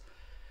fans.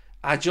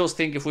 I just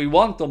think if we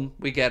want them,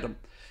 we get them.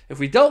 If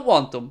we don't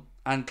want them,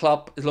 and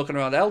Klopp is looking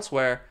around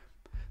elsewhere,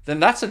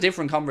 then that's a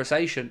different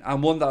conversation,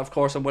 and one that, of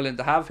course, I'm willing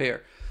to have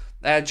here.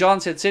 John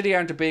said, City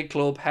aren't a big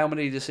club. How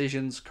many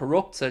decisions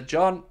corrupt, said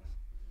John.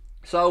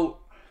 So,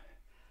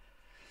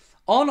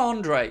 on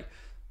Andre,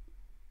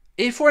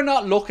 if we're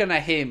not looking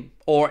at him,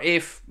 or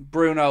if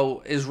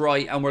Bruno is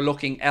right and we're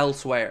looking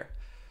elsewhere,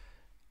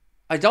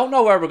 I don't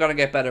know where we're going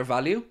to get better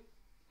value,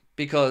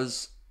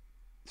 because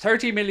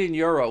 €30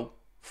 million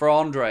for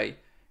Andre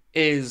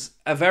is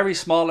a very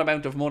small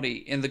amount of money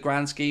in the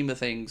grand scheme of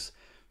things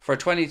for a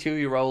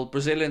 22-year-old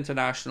Brazil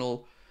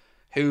international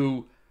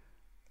who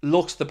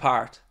looks the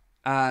part.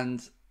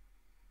 And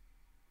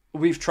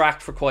we've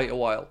tracked for quite a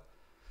while.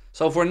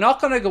 So if we're not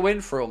going to go in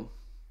for him,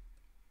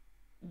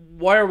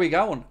 why are we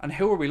going? And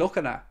who are we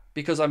looking at?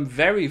 Because I'm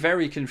very,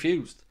 very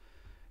confused.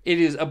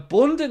 It is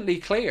abundantly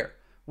clear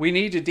we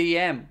need a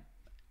DM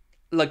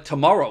like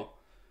tomorrow.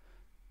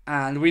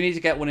 And we need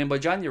to get one in by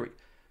January.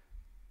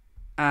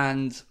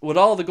 And with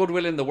all the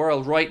goodwill in the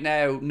world, right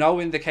now, no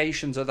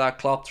indications of that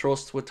Klopp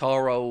trust with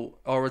Toro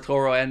or with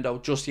Toro Endo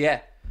just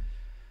yet.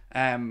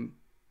 And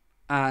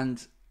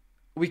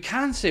we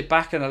can't sit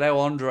back and allow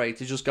Andre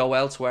to just go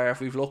elsewhere if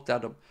we've looked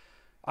at him.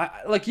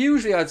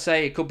 Usually I'd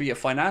say it could be a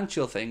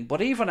financial thing,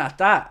 but even at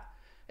that,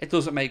 it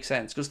doesn't make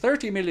sense. Because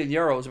 €30 million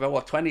is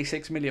about,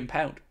 £26 million?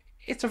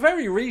 It's a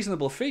very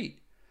reasonable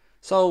fee.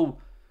 So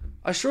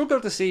I struggle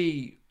to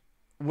see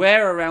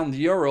where around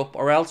Europe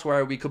or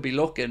elsewhere we could be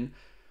looking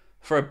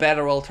for a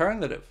better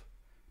alternative.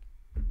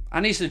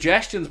 Any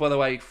suggestions, by the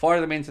way,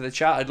 fire them into the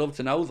chat. I'd love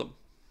to know them.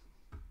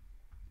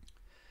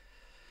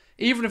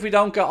 Even if we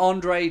don't get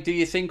Andre, do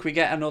you think we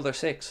get another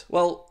 6?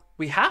 Well,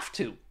 we have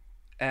to.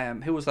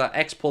 Who was that?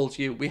 X-Pulse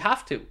U. We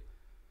have to.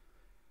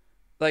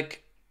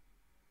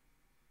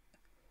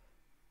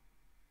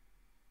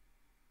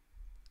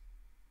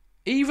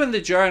 even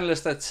the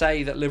journalists that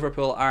say that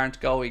Liverpool aren't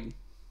going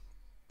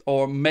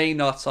or may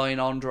not sign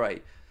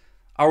Andre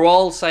are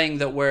all saying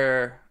that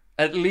we're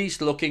at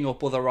least looking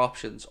up other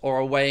options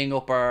or weighing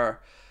up our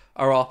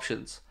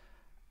options.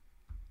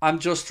 I'm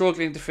just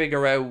struggling to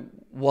figure out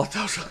what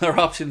those other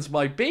options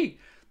might be,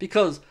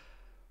 because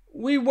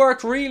we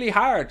worked really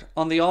hard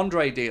on the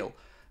Andre deal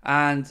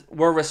and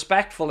were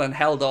respectful and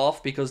held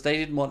off because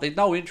they'd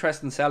no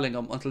interest in selling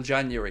him until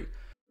January.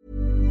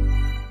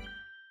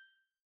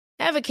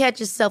 Ever catch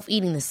yourself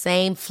eating the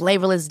same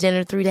flavorless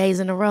dinner 3 days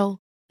in a row?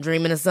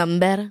 Dreaming of something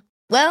better?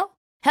 Well,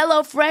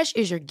 HelloFresh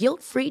is your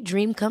guilt-free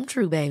dream come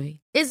true, baby.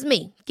 It's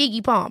me,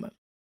 Keke Palmer.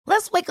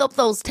 Let's wake up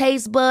those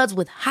taste buds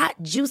with hot,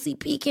 juicy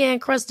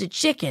pecan-crusted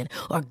chicken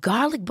or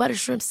garlic butter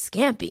shrimp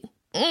scampi.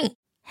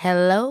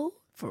 Hello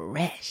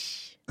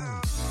Fresh.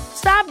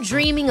 Stop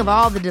dreaming of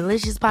all the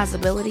delicious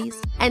possibilities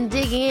and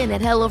dig in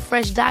at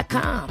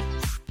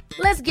HelloFresh.com.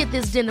 Let's get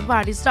this dinner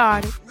party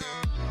started.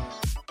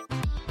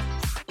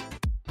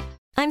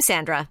 I'm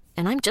Sandra,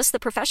 and I'm just the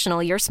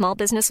professional your small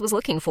business was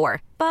looking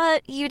for.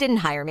 But you didn't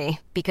hire me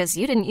because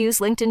you didn't use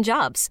LinkedIn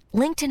Jobs.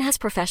 LinkedIn has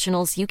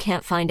professionals you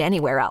can't find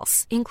anywhere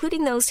else,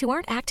 including those who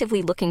aren't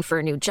actively looking for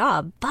a new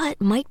job,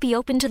 but might be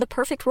open to the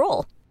perfect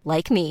role,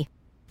 like me.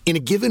 In a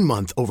given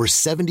month, over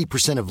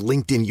 70% of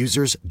LinkedIn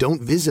users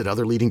don't visit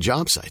other leading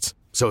job sites.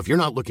 So if you're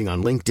not looking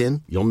on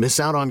LinkedIn, you'll miss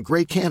out on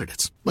great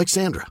candidates like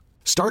Sandra.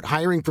 Start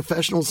hiring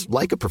professionals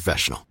like a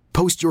professional.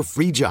 Post your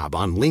free job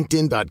on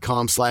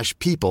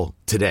linkedin.com/people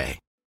today.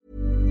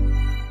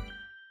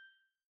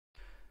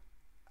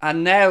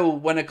 And now,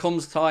 when it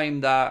comes time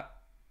that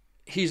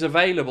he's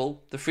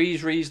available, the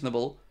fee's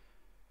reasonable,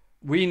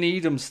 we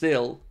need him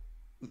still.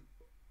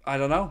 I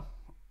don't know.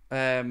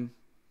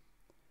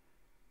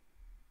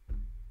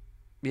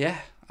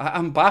 Yeah,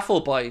 I'm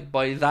baffled by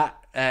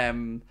that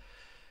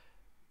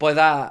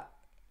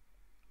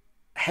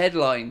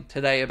headline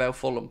today about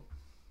Fulham.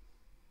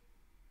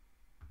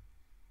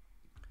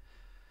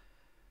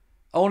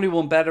 Only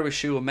one better is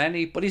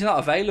Tchouaméni, but he's not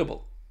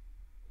available.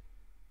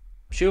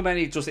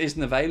 Tchouaméni just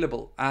isn't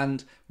available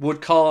and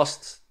would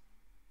cost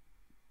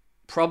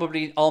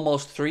probably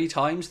almost 3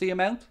 times the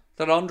amount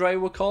that Andre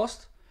would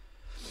cost.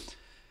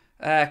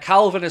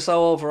 Calvin is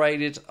so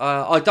overrated.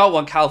 I don't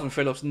want Calvin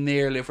Phillips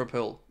near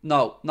Liverpool.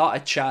 No, not a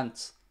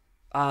chance.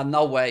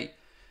 No way.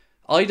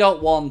 I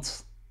don't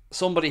want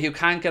somebody who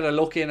can't get a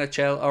look in at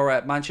Chelsea or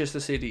at Manchester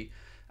City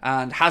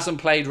and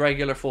hasn't played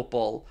regular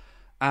football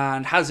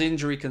and has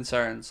injury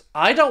concerns.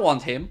 I don't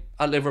want him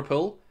at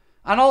Liverpool.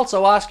 And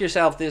also ask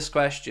yourself this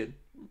question,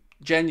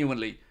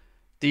 genuinely.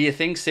 Do you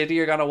think City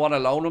are going to want to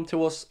loan him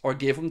to us or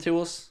give him to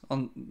us,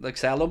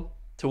 sell him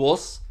to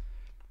us?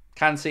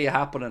 Can't see it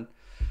happening.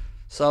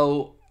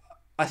 So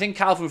I think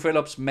Calvin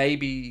Phillips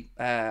maybe,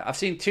 I've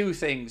seen 2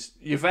 things,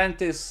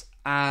 Juventus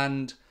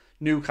and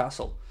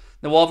Newcastle.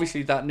 Now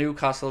obviously that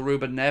Newcastle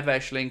Ruben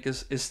Neves link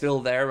is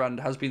still there and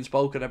has been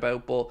spoken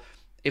about, but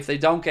if they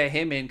don't get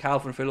him in,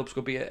 Calvin Phillips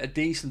could be a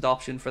decent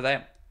option for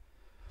them.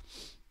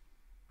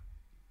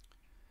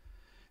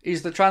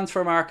 Is the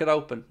transfer market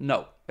open?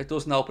 No, it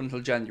doesn't open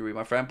until January,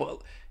 my friend.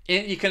 But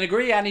you can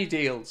agree any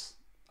deals,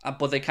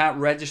 but they can't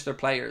register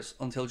players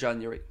until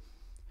January.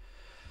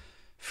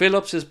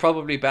 Phillips is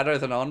probably better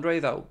than Andre,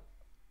 though.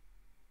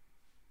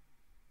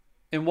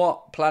 In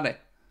what planet?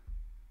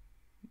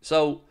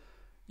 So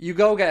you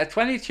go get a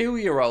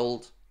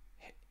 22-year-old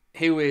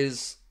who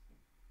is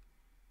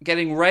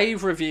getting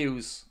rave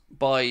reviews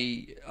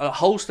by a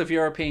host of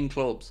European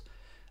clubs,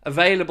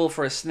 available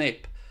for a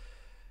snip,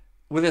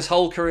 with his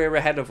whole career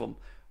ahead of him.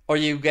 Or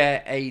you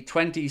get a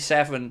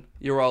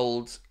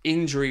 27-year-old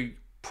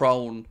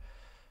injury-prone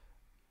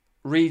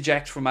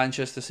reject from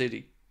Manchester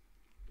City.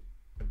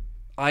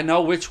 I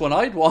know which one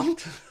I'd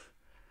want.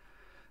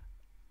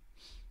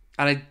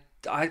 And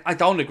I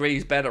don't agree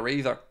he's better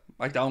either.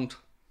 I don't.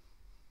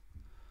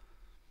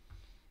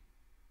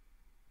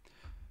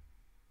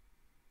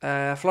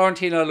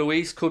 Florentino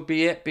Luis could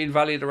be it, being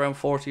valued around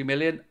 40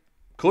 million.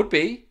 Could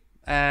be.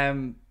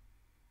 There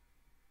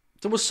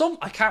was some,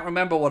 I can't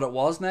remember what it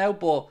was now,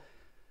 but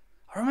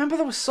I remember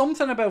there was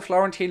something about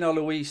Florentino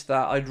Luis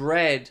that I'd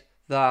read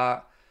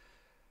that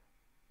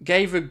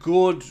gave a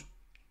good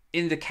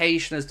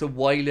indication as to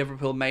why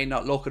Liverpool may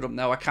not look at him.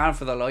 Now I can't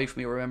for the life of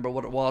me remember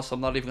what it was, so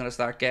I'm not even going to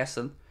start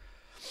guessing.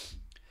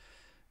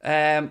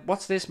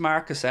 What's this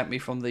Marcus sent me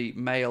from the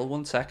Mail?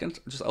 1 second,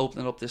 I'm just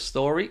opening up this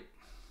story.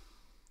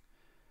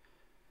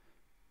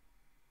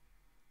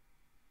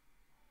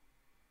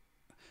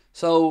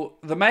 So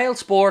the Mail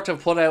Sport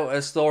have put out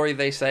a story,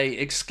 they say,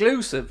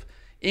 exclusive,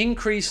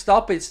 increased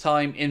stoppage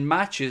time in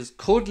matches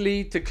could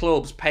lead to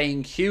clubs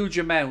paying huge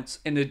amounts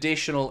in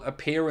additional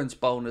appearance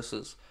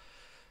bonuses.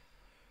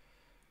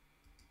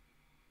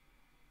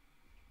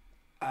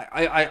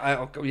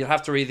 You'll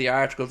have to read the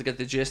article to get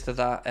the gist of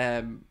that.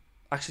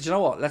 Actually, do you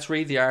know what? Let's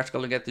read the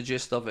article and get the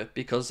gist of it,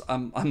 because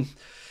I'm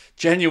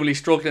genuinely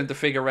struggling to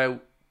figure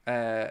out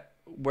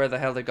where the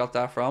hell they got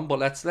that from. But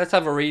let's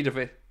have a read of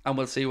it and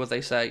we'll see what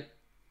they say.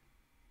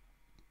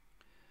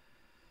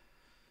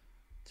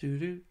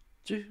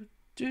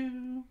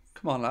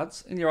 Come on,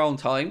 lads. In your own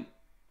time.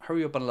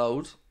 Hurry up and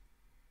load.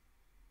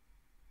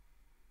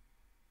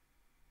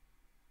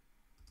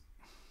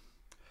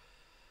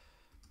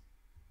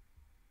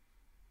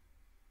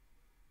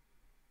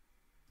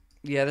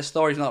 Yeah, this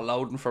story's not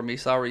loading for me,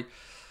 sorry.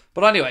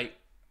 But anyway,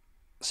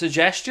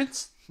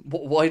 suggestions?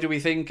 Why do we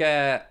think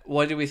they're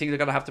going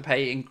to have to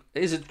pay?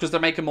 Is it because they're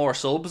making more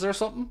subs or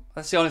something?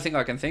 That's the only thing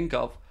I can think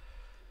of.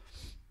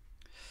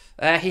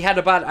 He had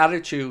a bad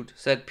attitude,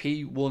 said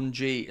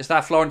P1G. Is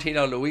that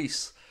Florentino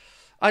Luis?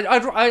 I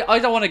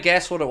don't want to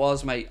guess what it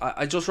was, mate.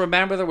 I just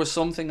remember there was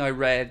something I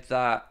read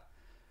that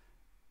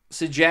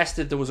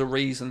suggested there was a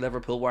reason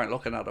Liverpool weren't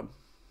looking at him.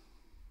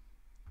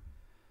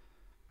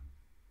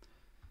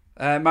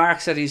 Mark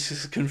said he's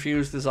as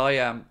confused as I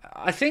am.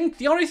 I think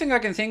the only thing I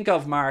can think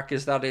of, Mark,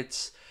 is that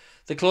it's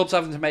the club's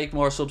having to make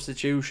more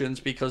substitutions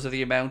because of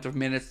the amount of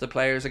minutes the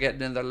players are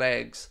getting in their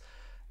legs.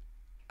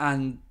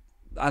 And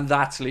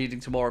that's leading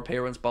to more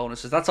appearance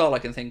bonuses. That's all I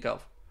can think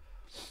of.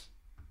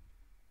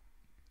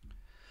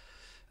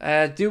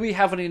 Do we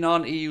have any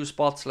non-EU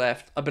spots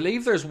left? I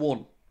believe there's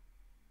one.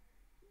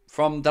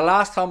 From the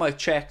last time I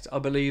checked, I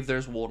believe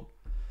there's one.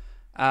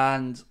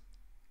 And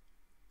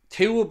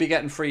 2 will be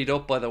getting freed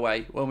up, by the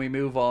way, when we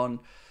move on.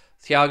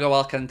 Thiago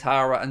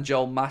Alcantara and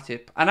Joel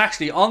Matip. And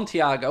actually, on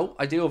Thiago,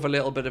 I do have a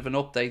little bit of an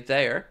update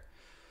there.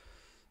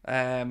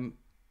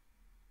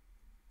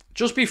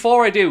 Just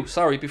before I go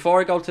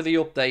to the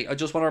update, I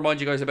just want to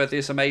remind you guys about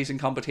this amazing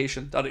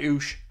competition that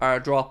Oosh are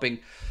dropping.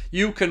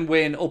 You can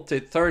win up to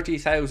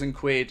 30,000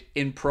 quid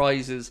in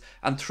prizes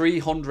and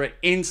 300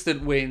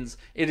 instant wins.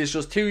 It is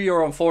just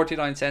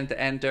 €2.49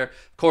 to enter.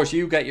 Of course,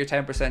 you get your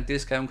 10%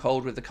 discount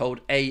code with the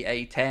code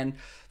AA10.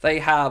 They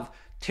have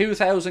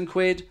 2,000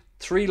 quid,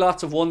 3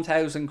 lots of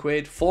 1,000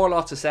 quid, 4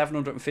 lots of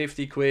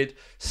 750 quid,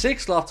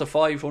 6 lots of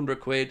 500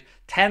 quid,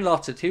 10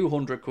 lots of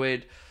 200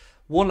 quid,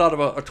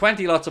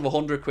 20 lots of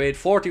 100 quid,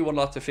 41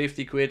 lots of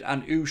 50 quid,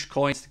 and Oosh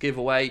coins to give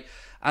away.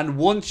 And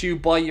once you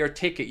buy your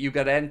ticket, you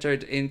get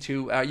entered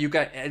into, you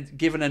get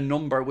given a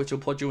number which will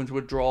put you into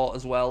a draw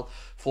as well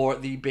for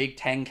the big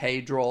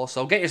 10k draw.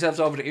 So get yourselves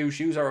over to Oosh,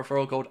 use our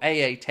referral code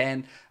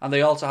AA10, and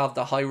they also have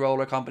the high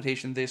roller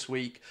competition this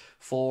week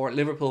for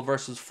Liverpool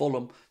versus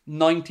Fulham.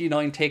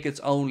 99 tickets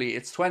only.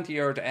 It's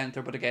 €20 to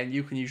enter, but again,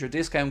 you can use your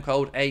discount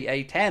code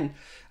AA10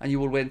 and you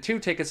will win 2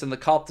 tickets in the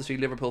Cop to see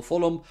Liverpool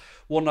Fulham,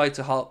 1 night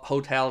to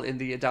hotel in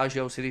the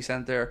Adagio City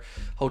Centre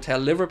Hotel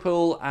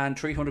Liverpool, and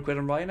 300 quid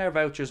in Ryanair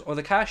vouchers or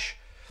the cash.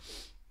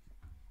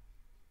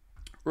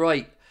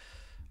 Right.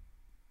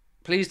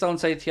 Please don't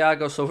say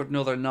Thiago suffered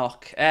another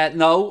knock.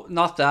 No,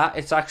 not that.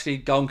 It's actually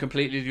gone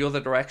completely the other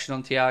direction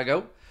on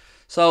Thiago.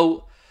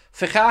 So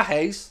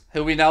Fichajes,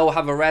 who we know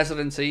have a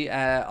residency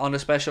on a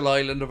special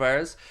island of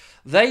ours,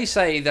 they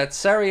say that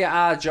Serie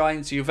A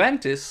giants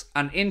Juventus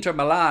and Inter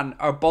Milan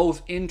are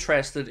both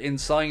interested in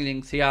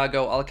signing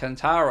Thiago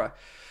Alcantara.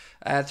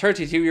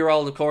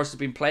 32-year-old, of course, has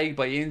been plagued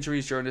by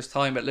injuries during his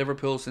time at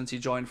Liverpool since he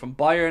joined from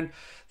Bayern.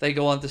 They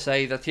go on to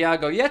say that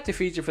Thiago yet to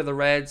feature for the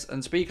Reds,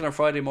 and speaking on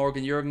Friday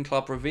morning, Jurgen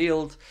Klopp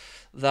revealed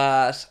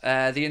that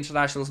the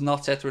international is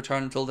not set to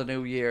return until the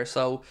new year.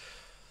 So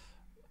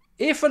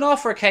if an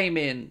offer came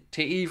in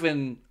to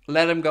even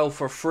let him go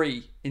for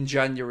free in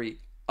January,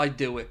 I'd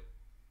do it.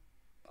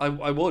 I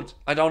would.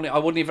 I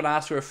wouldn't even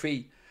ask for a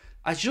fee.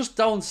 I just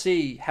don't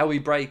see how he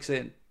breaks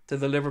in to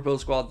the Liverpool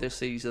squad this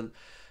season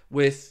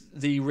with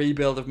the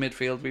rebuild of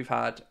midfield we've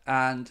had.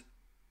 And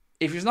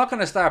if he's not going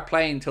to start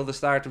playing till the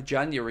start of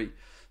January,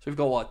 so we've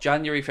got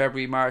January,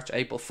 February, March,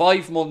 April,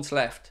 5 months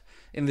left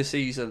in the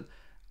season,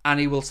 and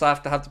he will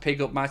have to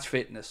pick up match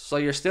fitness. So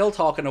you're still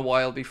talking a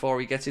while before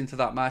he gets into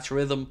that match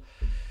rhythm.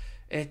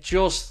 It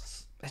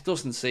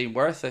doesn't seem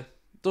worth it.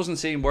 It doesn't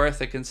seem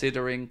worth it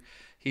considering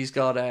he's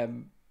got a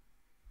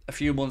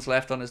few months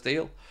left on his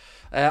deal.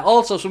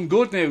 Also, some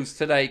good news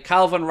today.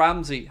 Calvin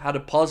Ramsey had a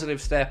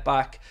positive step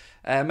back,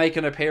 make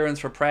an appearance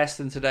for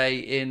Preston today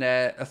in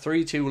a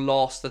 3-2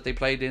 loss that they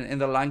played in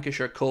the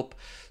Lancashire Cup.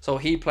 So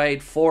he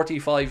played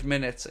 45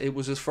 minutes. It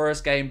was his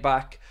first game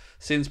back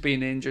since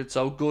being injured.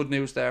 So good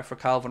news there for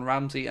Calvin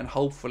Ramsey, and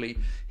hopefully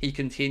he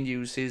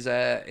continues his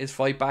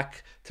fight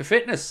back to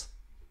fitness.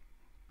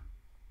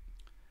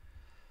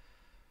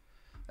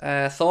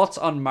 Thoughts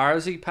on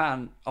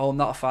Marzipan? Oh, I'm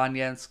not a fan,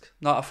 Jens.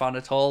 Not a fan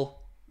at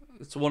all.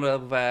 It's one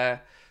of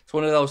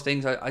those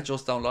things I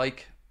just don't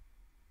like.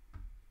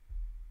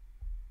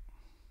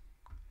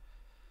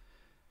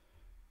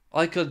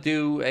 I could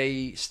do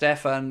a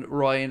Stefan,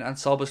 Ryan and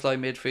Soboslai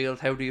midfield.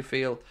 How do you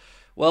feel?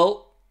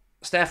 Well,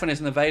 Stefan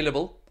isn't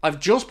available. I've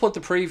just put the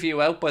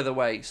preview out, by the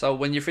way. So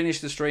when you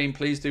finish the stream,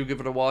 please do give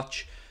it a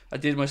watch. I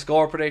did my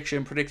score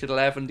prediction, predicted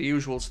 11, the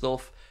usual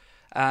stuff.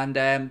 And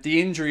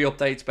the injury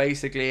updates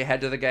basically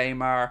ahead of the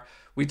game are,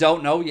 we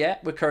don't know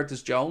yet with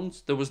Curtis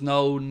Jones. There was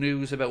no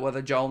news about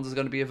whether Jones is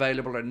going to be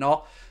available or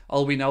not.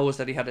 All we know is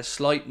that he had a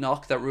slight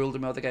knock that ruled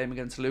him out of the game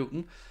against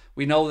Luton.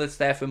 We know that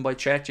Stefan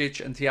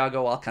Bajcetic and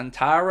Thiago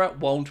Alcantara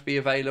won't be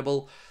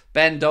available.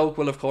 Ben Doak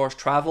will of course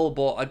travel,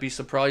 but I'd be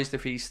surprised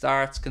if he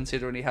starts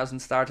considering he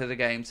hasn't started a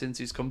game since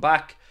he's come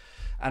back.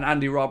 And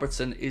Andy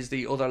Robertson is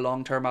the other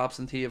long-term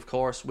absentee, of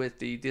course, with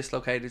the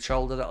dislocated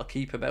shoulder that'll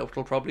keep him out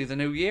till probably the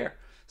new year.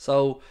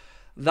 So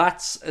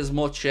that's as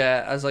much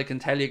as I can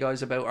tell you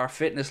guys about our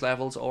fitness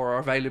levels or our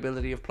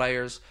availability of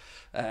players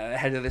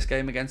ahead of this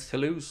game against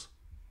Toulouse.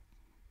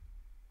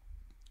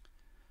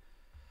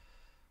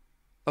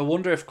 I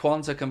wonder if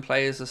Kwanzaa can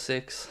play as a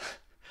 6.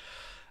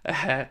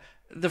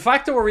 The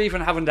fact that we're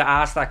even having to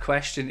ask that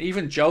question,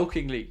 even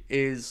jokingly,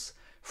 is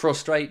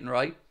frustrating,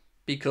 right?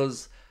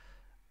 Because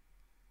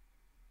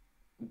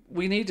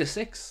we need a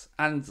 6.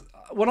 And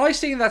when I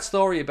seen that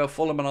story about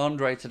Fulham and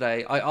Andre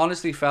today, I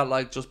honestly felt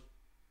like just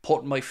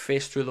putting my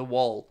fist through the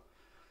wall.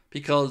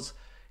 Because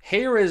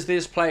here is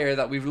this player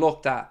that we've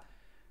looked at,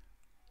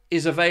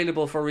 is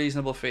available for a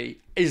reasonable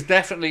fee, is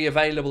definitely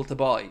available to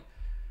buy.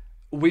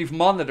 We've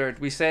monitored,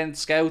 we sent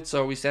scouts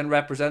or we sent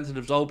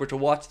representatives over to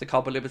watch the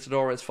Copa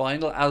Libertadores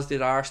final, as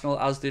did Arsenal,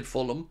 as did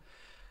Fulham.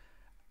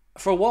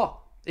 For what?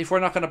 If we're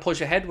not going to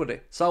push ahead with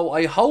it. So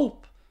I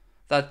hope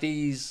that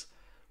these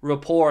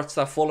reports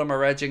that Fulham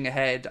are edging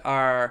ahead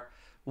are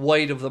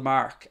wide of the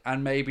mark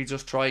and maybe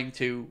just trying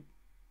to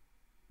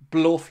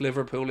bluff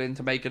Liverpool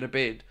into making a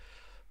bid.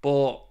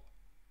 But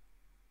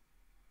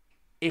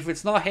if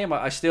it's not him,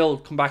 I still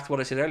come back to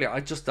what I said earlier. I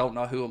just don't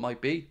know who it might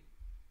be.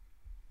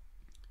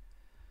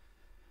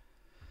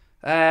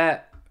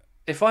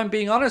 If I'm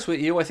being honest with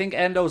you, I think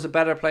Endo's a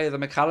better player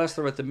than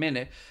McAllister at the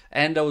minute.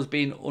 Endo's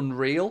been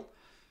unreal.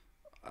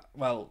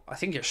 Well, I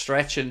think you're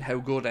stretching how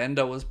good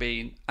Endo has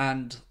been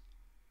and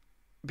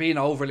being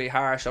overly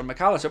harsh on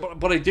McAllister.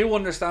 But I do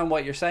understand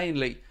what you're saying,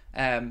 Lee.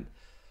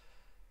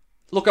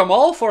 Look, I'm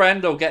all for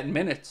Endo getting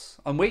minutes.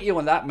 I'm with you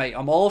on that, mate.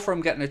 I'm all for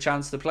him getting a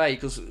chance to play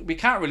because we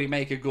can't really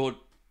make a good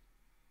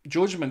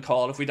judgment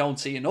call if we don't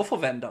see enough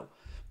of Endo.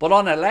 But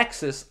on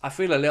Alexis, I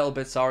feel a little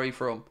bit sorry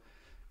for him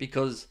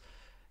because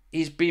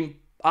he's been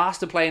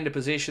asked to play in the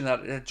position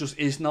that just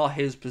is not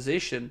his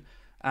position,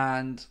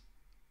 and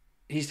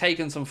he's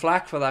taken some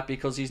flack for that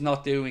because he's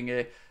not doing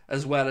it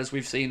as well as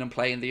we've seen him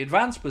play in the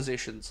advanced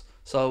positions.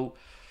 So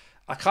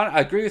I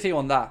agree with you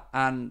on that.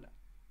 And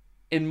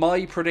in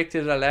my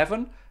predicted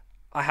 11,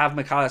 I have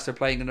McAllister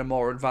playing in a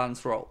more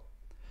advanced role.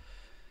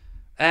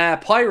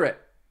 Pirate,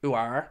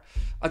 Uar.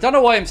 I don't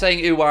know why I'm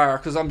saying Uar,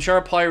 because I'm sure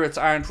Pirates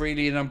aren't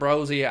really in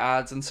Ambrosia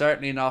ads, and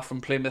certainly not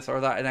from Plymouth or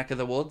that neck of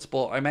the woods,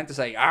 but I meant to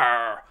say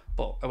Ar,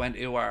 but I went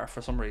Uar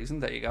for some reason.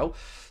 There you go.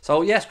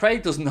 So yes,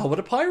 Craig doesn't know what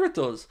a pirate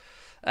does.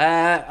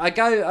 I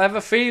have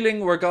a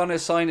feeling we're going to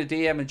sign a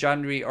DM in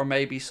January, or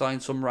maybe sign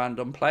some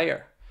random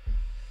player.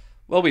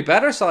 Well, we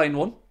better sign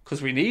one,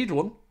 because we need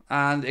one,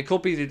 and it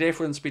could be the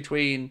difference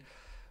between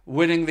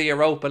winning the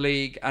Europa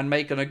League and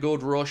making a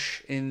good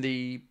rush in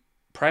the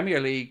Premier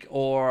League,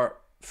 or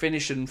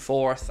finishing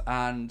fourth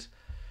and,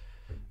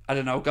 I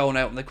don't know, going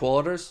out in the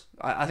quarters.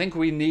 I think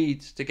we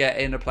need to get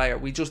in a player.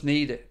 We just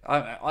need it.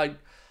 I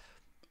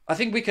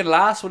think we can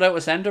last without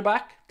a centre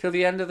back till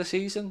the end of the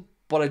season,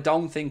 but I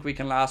don't think we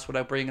can last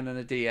without bringing in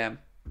a DM.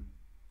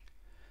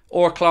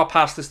 Or Klopp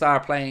has to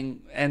start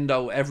playing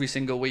Endo every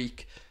single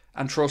week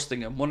and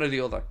trusting him, one or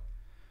the other.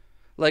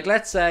 Like,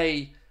 let's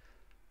say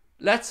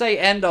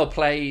Endo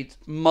played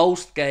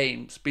most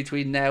games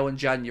between now and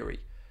January.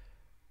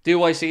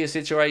 Do I see a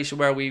situation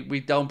where we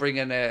don't bring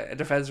in a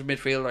defensive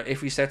midfielder if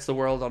he sets the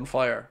world on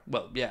fire?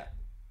 Well, yeah,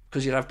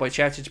 because you'd have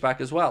Bajcetic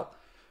back as well.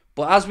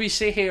 But as we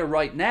sit here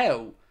right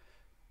now,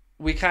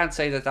 we can't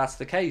say that that's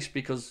the case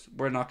because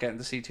we're not getting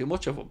to see too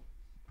much of him.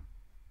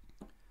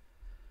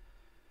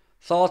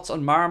 Thoughts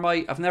on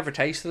Marmite? I've never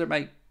tasted it,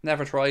 mate.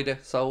 Never tried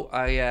it, so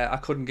I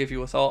couldn't give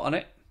you a thought on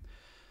it.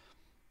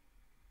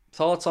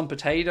 Thoughts on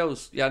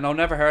potatoes? Yeah, no,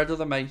 never heard of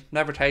them, mate.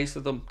 Never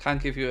tasted them.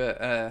 Can't give you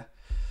an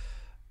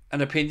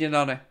opinion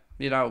on it.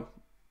 You know,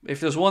 if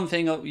there's one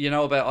thing you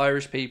know about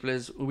Irish people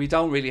is we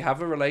don't really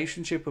have a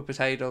relationship with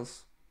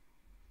potatoes.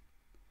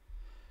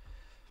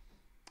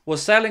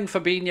 Was selling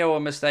Fabinho a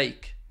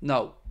mistake?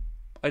 No,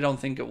 I don't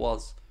think it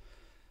was.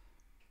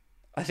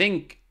 I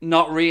think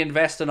not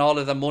reinvesting all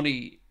of the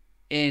money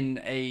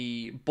in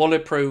a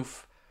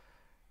bulletproof,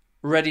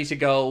 ready to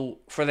go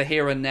for the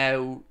here and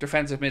now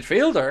defensive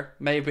midfielder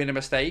may have been a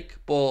mistake,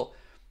 but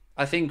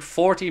I think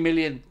 £40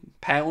 million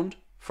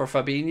for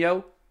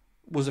Fabinho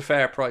was a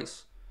fair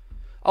price.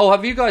 Oh,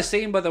 have you guys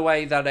seen, by the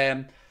way,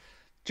 that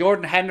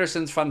Jordan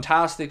Henderson's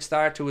fantastic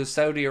start to his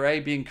Saudi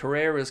Arabian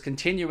career is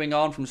continuing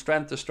on from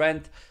strength to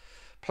strength,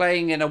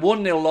 playing in a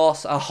 1-0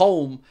 loss at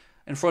home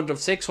in front of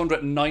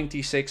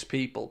 696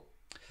 people.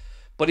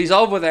 But he's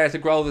over there to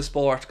grow the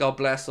sport, God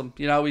bless him.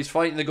 You know, he's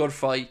fighting the good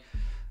fight,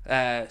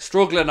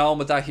 struggling on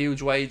with that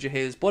huge wage of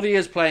his, but he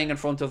is playing in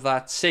front of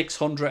that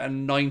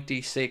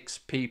 696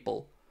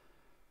 people.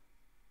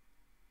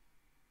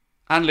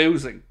 And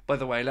losing, by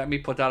the way, let me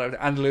put that out,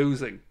 and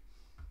losing.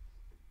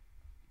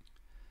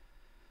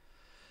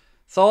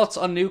 Thoughts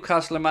on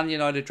Newcastle and Man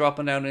United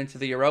dropping down into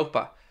the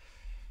Europa?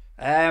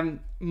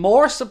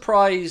 More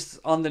surprised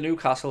on the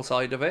Newcastle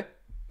side of it.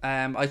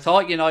 I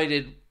thought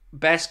United,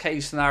 best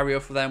case scenario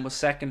for them was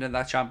second in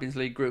that Champions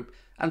League group.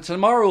 And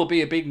tomorrow will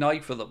be a big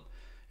night for them.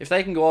 If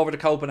they can go over to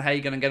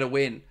Copenhagen and get a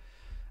win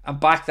and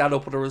back that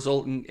up with a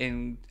result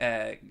in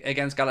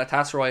against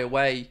Galatasaray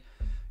away,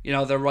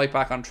 they're right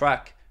back on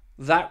track.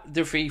 That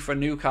defeat for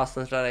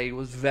Newcastle today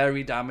was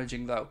very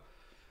damaging, though.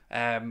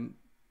 I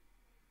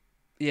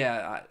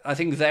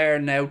think they're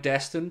now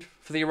destined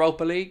for the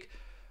Europa League.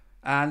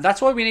 And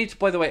that's why we need to,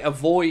 by the way,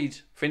 avoid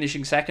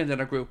finishing second in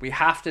a group. We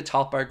have to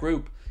top our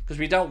group because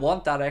we don't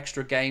want that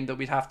extra game that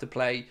we'd have to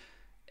play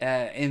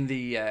in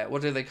the,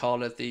 what do they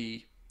call it?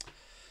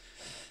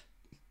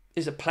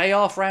 Is it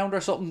playoff round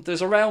or something?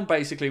 There's a round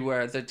basically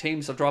where the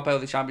teams that drop out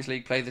of the Champions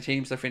League play the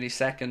teams that finish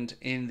second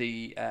in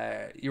the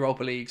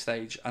Europa League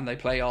stage, and they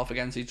play off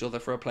against each other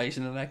for a place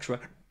in the next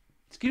round.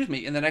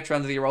 In the next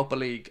round of the Europa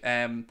League.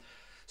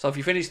 So if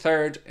you finish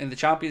third in the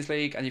Champions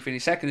League and you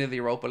finish second in the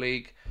Europa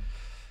League,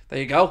 there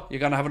you go. You're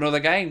going to have another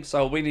game.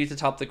 So we need to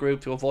top the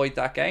group to avoid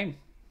that game.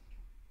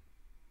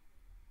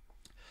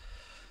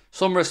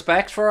 Some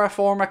respect for our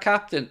former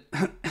captain.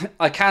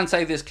 I can't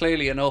say this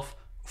clearly enough.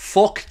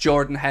 Fuck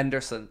Jordan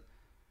Henderson.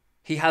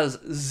 He has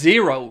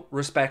zero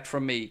respect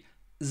from me.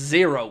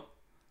 Zero.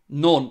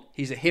 None.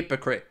 He's a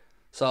hypocrite.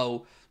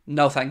 So,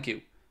 no thank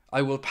you.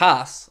 I will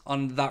pass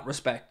on that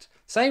respect.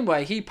 Same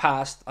way he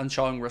passed on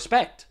showing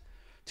respect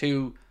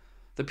to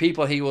the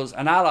people he was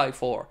an ally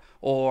for,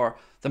 or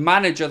the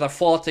manager that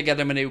fought to get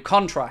him a new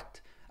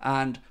contract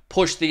and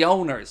pushed the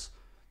owners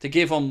to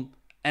give him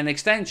an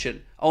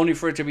extension, only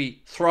for it to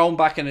be thrown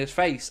back in his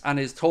face and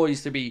his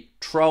toys to be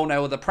thrown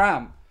out of the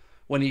pram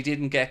when he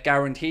didn't get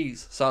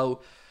guarantees.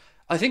 So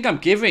I think I'm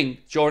giving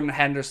Jordan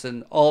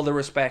Henderson all the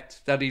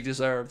respect that he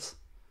deserves.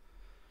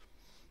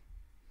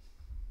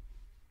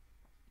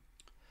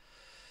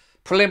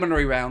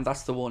 Preliminary round,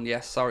 that's the one,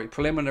 yes, sorry.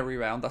 Preliminary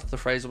round, that's the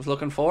phrase I was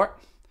looking for.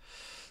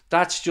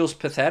 That's just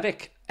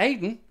pathetic.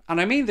 Aiden, and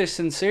I mean this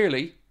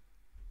sincerely,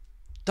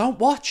 don't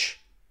watch.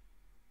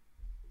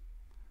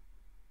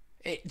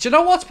 Do you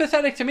know what's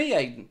pathetic to me,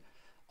 Aiden?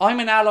 I'm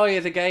an ally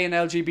of the gay and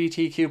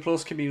LGBTQ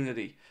plus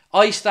community.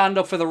 I stand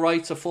up for the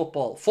rights of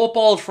football.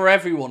 Football's for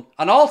everyone.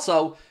 And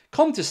also,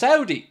 come to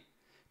Saudi.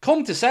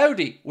 Come to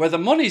Saudi, where the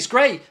money's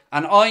great,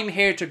 and I'm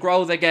here to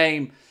grow the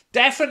game.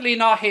 Definitely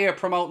not here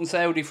promoting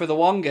Saudi for the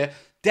Wonga.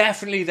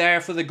 Definitely there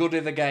for the good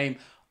of the game.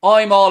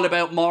 I'm all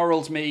about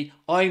morals, me.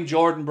 I'm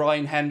Jordan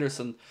Brian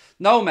Henderson.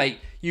 No, mate,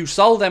 you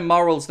sold them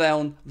morals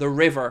down the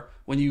river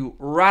when you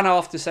ran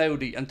off to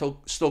Saudi and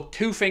stuck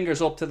two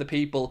fingers up to the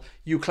people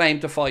you claim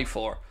to fight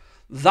for.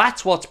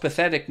 That's what's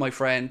pathetic, my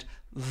friend.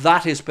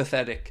 That is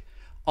pathetic.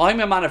 I'm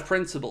a man of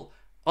principle.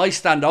 I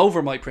stand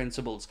over my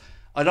principles.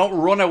 I don't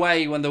run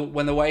away when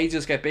the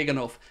wages get big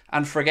enough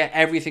and forget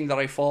everything that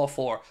I fought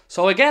for.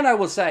 So again, I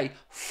will say,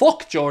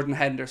 fuck Jordan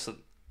Henderson.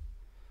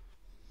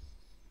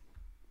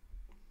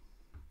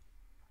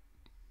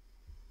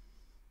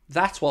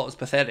 That's what was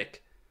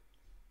pathetic.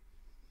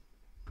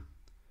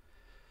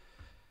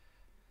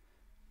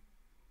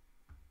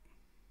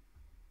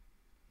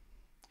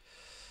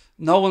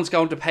 No one's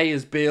going to pay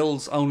his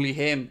bills, only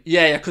him.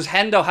 Yeah, because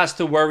Hendo has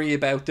to worry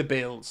about the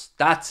bills.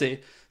 That's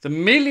it. The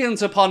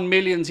millions upon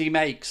millions he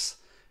makes.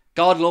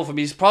 God love him.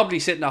 He's probably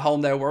sitting at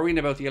home there worrying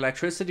about the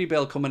electricity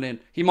bill coming in.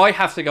 He might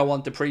have to go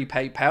on to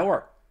prepaid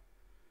power.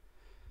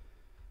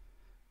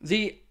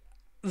 The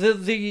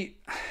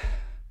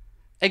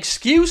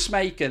excuse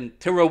making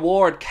to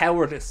reward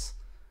cowardice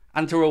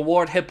and to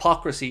reward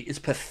hypocrisy is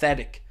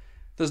pathetic.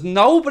 Does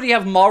nobody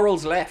have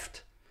morals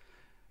left?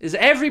 Is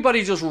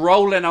everybody just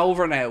rolling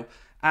over now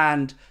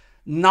and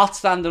not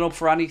standing up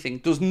for anything?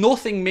 Does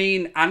nothing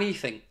mean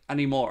anything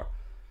anymore?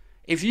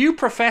 If you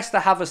profess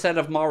to have a set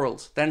of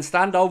morals, then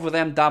stand over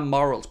them damn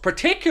morals.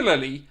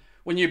 Particularly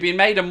when you've been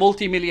made a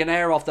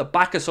multi-millionaire off the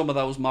back of some of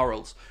those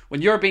morals.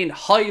 When you're being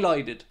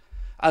highlighted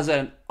as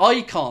an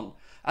icon,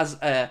 as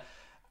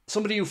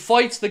somebody who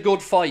fights the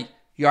good fight.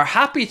 You're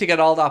happy to get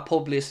all that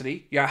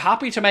publicity. You're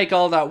happy to make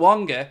all that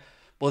Wonga.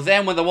 But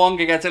then when the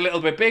Wonga gets a little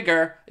bit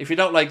bigger, if you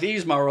don't like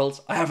these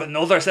morals, I have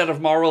another set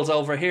of morals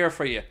over here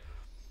for you.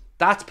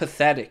 That's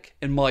pathetic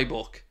in my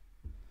book.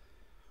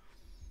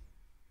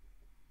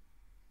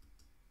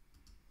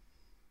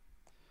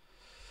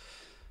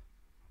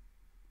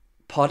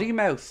 Potty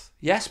mouth.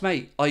 Yes,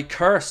 mate, I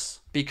curse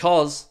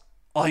because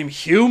I'm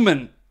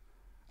human.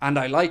 And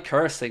I like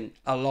cursing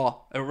a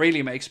lot. It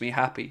really makes me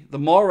happy. The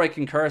more I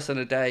can curse in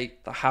a day,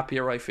 the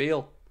happier I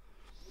feel.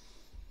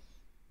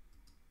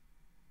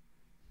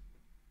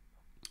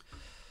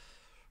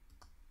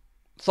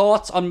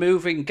 Thoughts on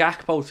moving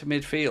Gakpo to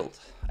midfield?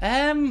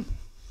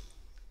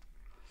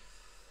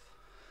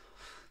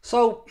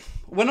 So,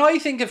 when I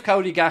think of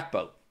Cody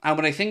Gakpo, and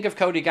when I think of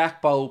Cody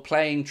Gakpo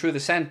playing through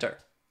the centre,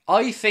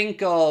 I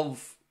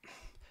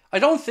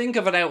don't think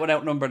of an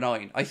out-and-out number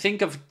 9. I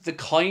think of the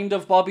kind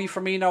of Bobby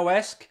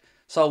Firmino-esque.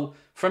 So,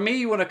 for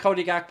me, one of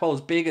Cody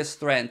Gakpo's biggest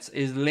strengths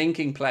is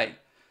linking play.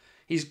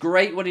 He's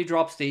great when he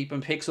drops deep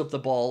and picks up the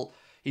ball.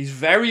 He's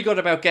very good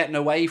about getting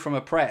away from a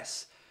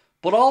press.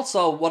 But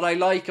also, what I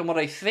like and what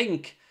I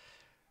think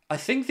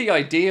the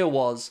idea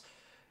was,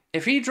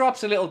 if he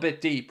drops a little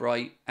bit deep,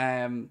 right,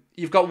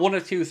 you've got one or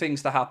two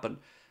things to happen.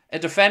 A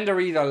defender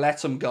either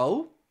lets him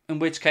go, in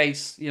which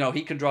case,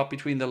 he can drop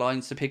between the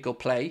lines to pick up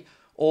play,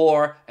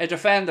 or a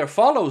defender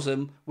follows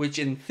him, which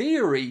in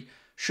theory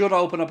should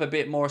open up a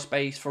bit more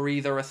space for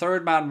either a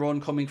third man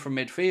run coming from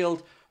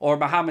midfield, or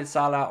Mohamed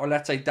Salah, or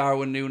let's say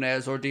Darwin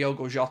Núñez or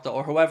Diogo Jota,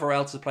 or whoever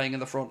else is playing in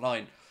the front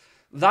line.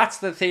 That's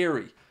the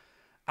theory.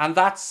 And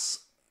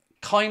that's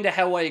kind of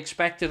how I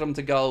expected him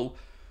to go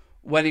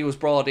when he was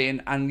brought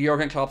in, and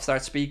Jurgen Klopp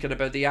starts speaking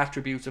about the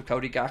attributes of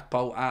Cody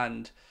Gakpo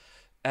and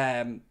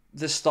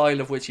the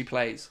style of which he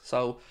plays.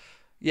 So,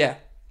 yeah,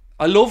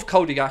 I love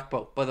Cody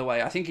Gakpo, by the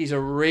way. I think he's a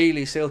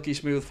really silky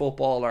smooth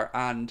footballer,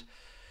 and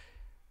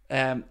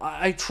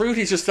I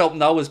truly just don't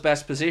know his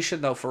best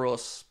position, though, for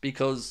us,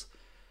 because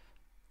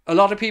a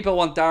lot of people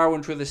want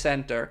Darwin through the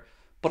centre,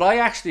 but I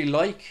actually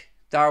like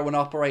Darwin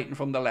operating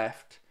from the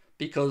left,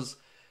 because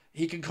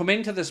he can come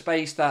into the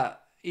space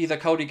that either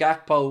Cody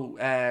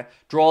Gakpo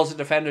draws the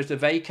defender to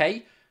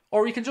vacate,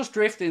 or he can just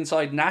drift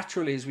inside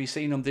naturally, as we've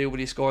seen him do when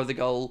he scored the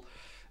goal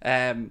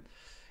in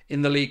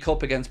the League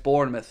Cup against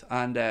Bournemouth.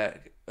 And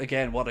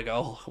again, what a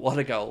goal. What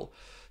a goal.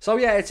 So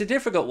yeah, it's a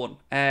difficult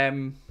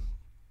one.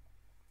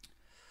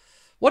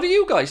 What do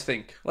you guys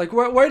think? Like,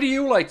 where do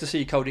you like to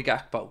see Cody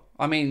Gakpo?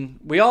 I mean,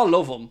 we all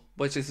love him,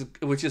 which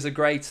is a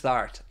great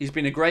start. He's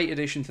been a great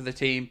addition to the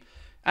team.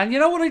 And you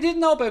know what I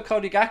didn't know about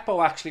Cody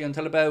Gakpo actually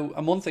until about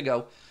a month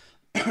ago?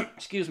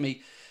 Excuse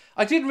me.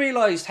 I didn't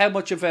realise how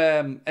much of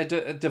a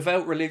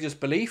devout religious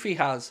belief he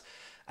has.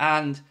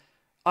 And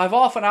I've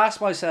often asked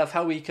myself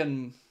how he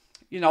can,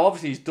 you know,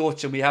 obviously he's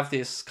Dutch and we have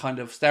this kind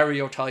of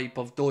stereotype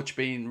of Dutch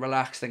being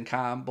relaxed and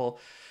calm, but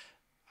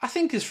I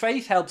think his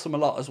faith helps him a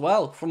lot as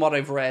well, from what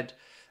I've read.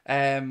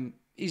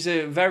 He's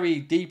a very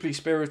deeply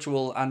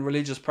spiritual and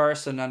religious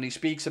person, and he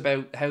speaks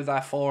about how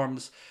that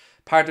forms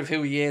part of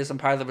who he is and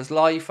part of his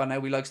life, and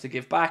how he likes to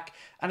give back.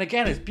 And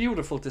again, it's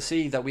beautiful to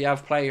see that we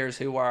have players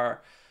who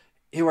are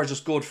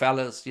just good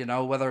fellas, you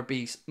know, whether it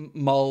be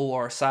Mo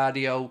or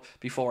Sadio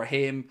before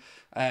him,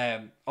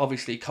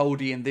 obviously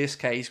Cody in this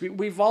case.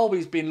 We've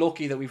always been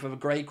lucky that we've have a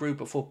great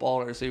group of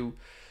footballers who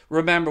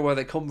remember where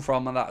they come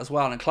from and that as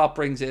well. And Klopp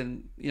brings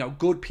in, you know,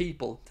 good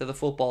people to the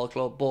football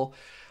club. But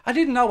I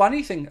didn't know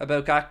anything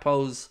about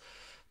Gakpo's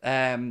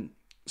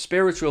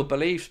spiritual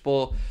beliefs,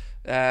 but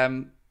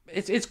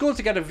it's good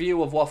to get a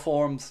view of what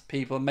forms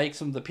people, makes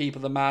them the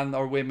people, the man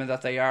or women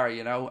that they are,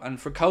 you know. And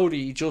for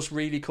Cody, he just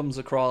really comes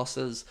across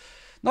as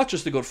not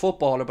just a good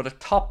footballer, but a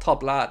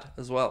top lad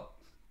as well.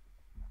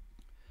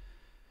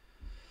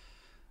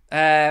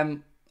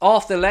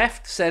 Off the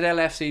left, said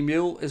LFC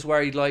Mule, is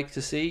where he'd like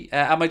to see.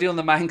 Am I doing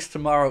the Manx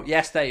tomorrow?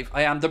 Yes, Dave,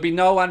 I am. There'll be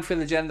no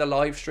Anfield Agenda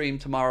live stream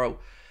tomorrow.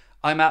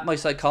 I'm at my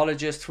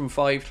psychologist from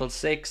 5 till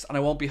 6, and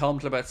I won't be home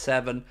till about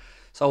 7.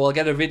 So I'll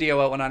get a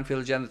video out on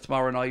Anfield Agenda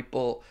tomorrow night,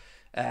 but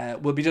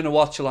we'll be doing a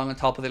watch along on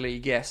top of the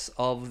league, yes,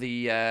 of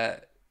the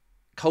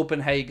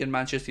Copenhagen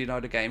Manchester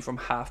United game from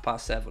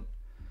 7:30.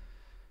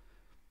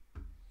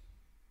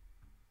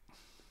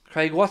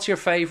 Craig, what's your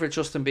favourite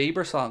Justin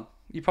Bieber song?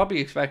 You probably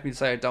expect me to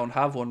say I don't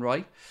have one,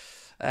 right?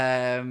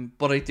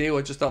 But I do.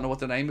 I just don't know what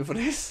the name of it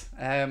is.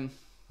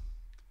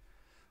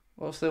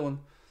 What's the one?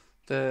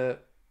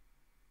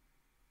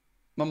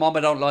 My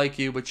mama don't like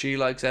you, but she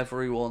likes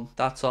everyone.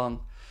 That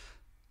song.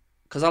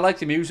 Because I like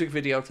the music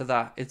video to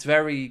that. It's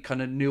very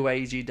kind of new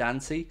agey,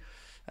 dancey.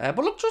 But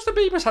look, Justin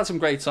Bieber's had some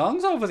great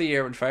songs over the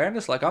year. In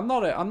fairness, like I'm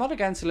not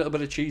against a little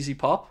bit of cheesy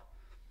pop.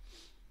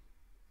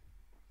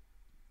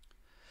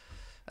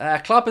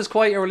 Klopp is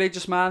quite a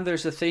religious man.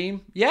 There's a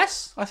theme.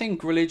 Yes, I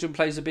think religion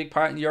plays a big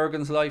part in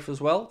Jurgen's life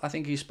as well. I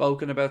think he's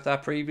spoken about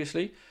that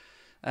previously.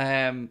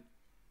 And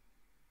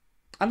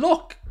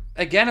look,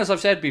 again, as I've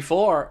said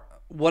before,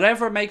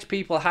 whatever makes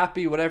people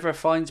happy, whatever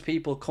finds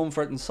people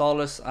comfort and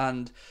solace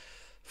and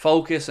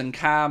focus and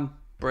calm,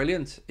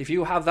 brilliant. If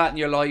you have that in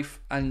your life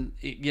and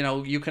you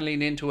know you can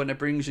lean into it and it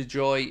brings you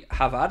joy,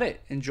 have at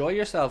it. Enjoy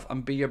yourself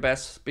and be your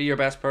best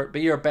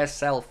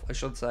self, I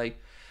should say.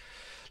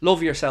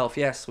 Love yourself.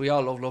 Yes, we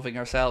all love loving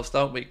ourselves,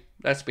 don't we?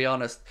 Let's be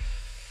honest.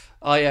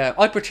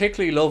 I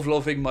particularly love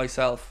loving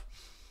myself.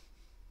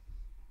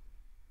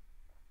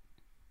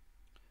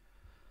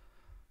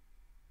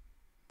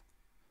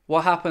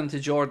 What happened to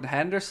Jordan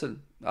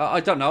Henderson?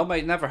 I don't know,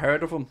 mate. Never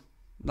heard of him.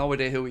 No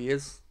idea who he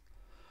is.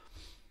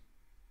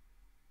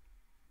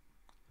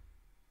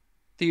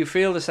 Do you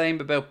feel the same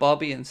about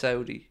Bobby in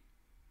Saudi?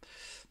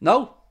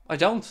 No, I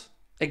don't.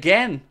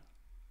 Again,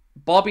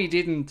 Bobby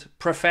didn't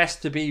profess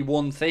to be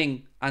one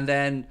thing and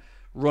then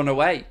run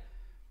away.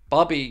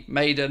 Bobby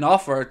made an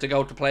offer to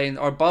go to play in,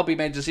 or Bobby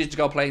made a decision to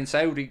go play in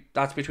Saudi.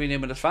 That's between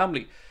him and his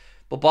family.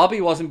 But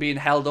Bobby wasn't being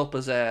held up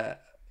as a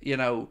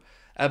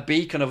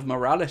beacon of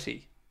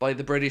morality by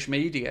the British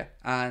media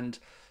and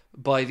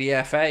by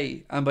the FA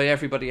and by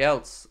everybody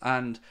else.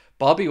 And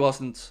Bobby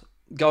wasn't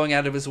going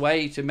out of his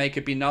way to make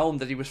it be known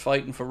that he was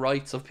fighting for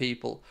rights of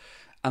people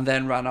and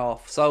then ran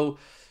off. So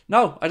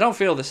no, I don't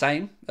feel the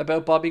same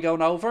about Bobby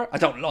going over. I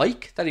don't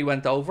like that he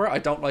went over. I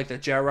don't like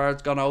that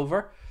Gerrard's gone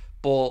over.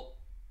 But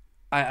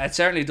it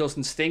certainly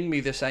doesn't sting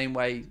me the same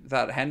way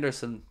that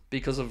Henderson,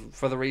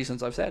 for the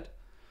reasons I've said.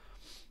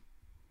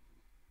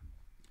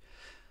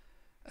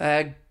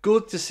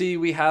 Good to see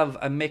we have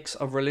a mix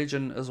of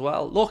religion as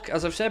well. Look,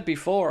 as I've said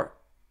before,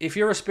 if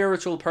you're a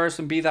spiritual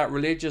person, be that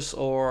religious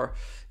or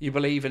you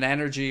believe in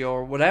energy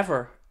or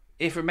whatever,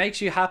 if it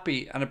makes you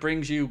happy and it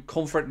brings you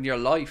comfort in your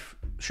life,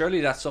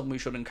 surely that's something we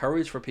should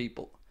encourage for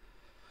people.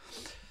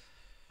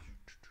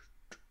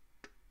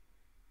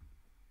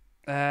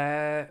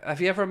 Have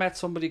you ever met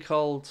somebody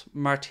called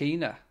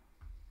Martina?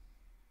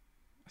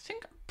 I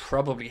think I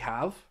probably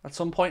have at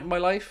some point in my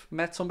life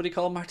met somebody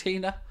called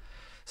Martina.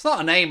 It's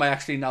not a name I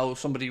actually know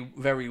somebody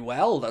very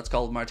well that's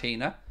called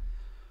Martina.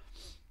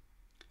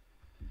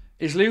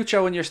 Is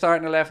Lucho in your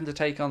starting 11 to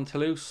take on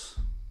Toulouse?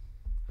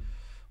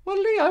 Well,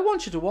 Lee, I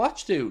want you to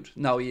watch, dude.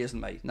 No, he isn't,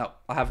 mate. No,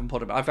 I haven't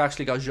put him. I've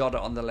actually got Jota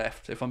on the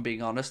left, if I'm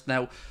being honest.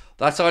 Now,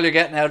 that's all you're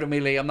getting out of me,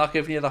 Lee. I'm not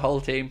giving you the whole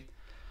team.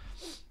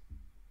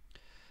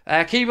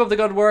 Keep up the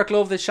good work.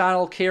 Love the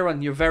channel.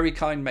 Kieran, you're very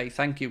kind, mate.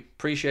 Thank you.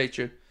 Appreciate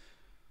you.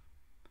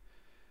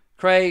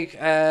 Craig,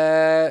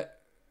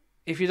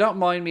 if you don't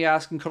mind me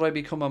asking, could I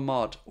become a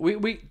mod?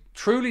 We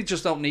truly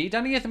just don't need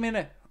any at the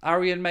minute,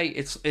 Arian, mate.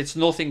 It's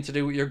nothing to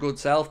do with your good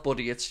self,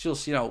 buddy. It's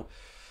just,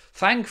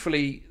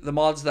 thankfully the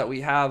mods that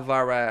we have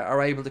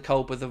are able to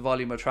cope with the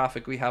volume of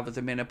traffic we have at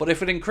the minute. But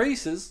if it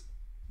increases,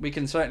 we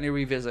can certainly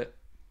revisit.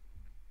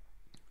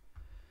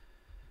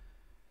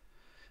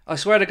 I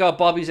swear to God,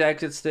 Bobby's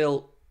exit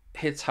still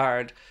hits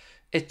hard.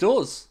 It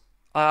does.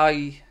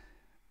 I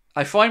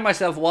find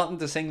myself wanting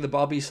to sing the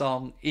Bobby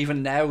song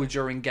even now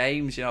during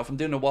games. If I'm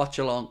doing a watch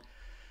along,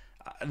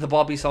 the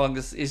Bobby song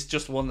is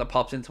just one that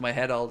pops into my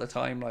head all the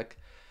time. Like,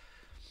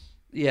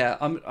 yeah,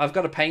 I've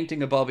got a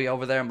painting of Bobby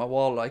over there on my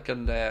wall. Like,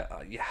 and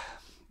yeah,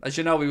 as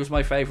you know, he was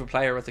my favourite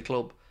player at the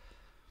club.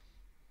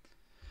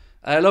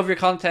 I love your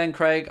content,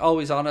 Craig.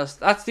 Always honest.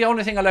 That's the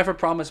only thing I'll ever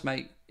promise,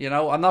 mate.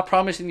 I'm not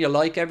promising you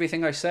like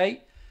everything I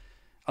say.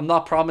 I'm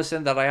not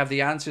promising that I have the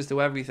answers to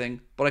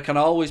everything, but I can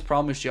always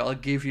promise you I'll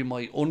give you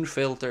my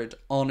unfiltered,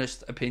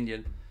 honest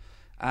opinion.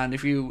 And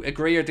if you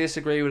agree or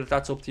disagree with it,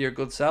 that's up to your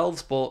good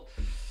selves. But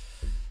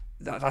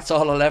that's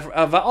all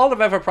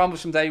I've ever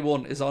promised from day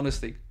one is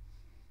honesty.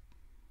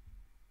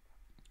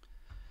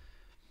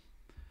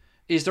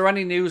 Is there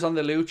any news on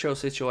the Lucho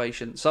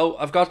situation? So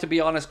I've got to be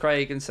honest,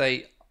 Craig, and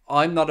say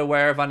I'm not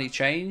aware of any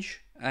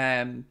change.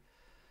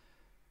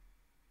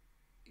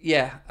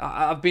 Yeah,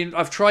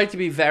 I've tried to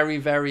be very,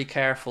 very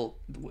careful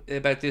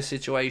about this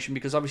situation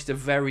because obviously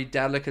it's a very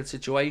delicate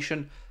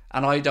situation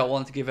and I don't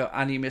want to give out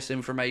any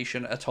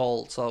misinformation at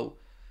all. So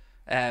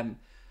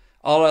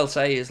all I'll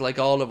say is, like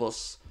all of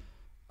us,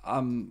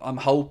 I'm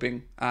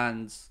hoping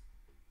and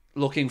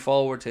looking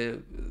forward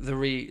to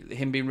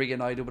him being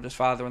reunited with his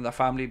father and their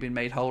family being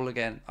made whole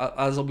again,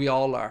 as we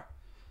all are.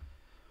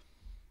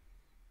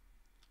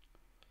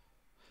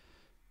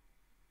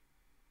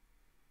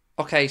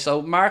 Okay,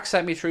 so Mark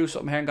sent me through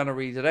something here. I'm going to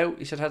read it out.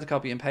 He said, had to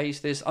copy and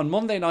paste this. On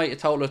Monday night, a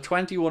total of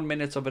 21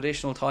 minutes of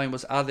additional time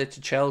was added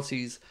to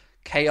Chelsea's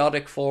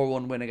chaotic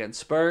 4-1 win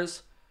against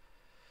Spurs.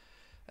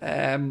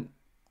 To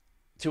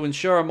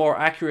ensure a more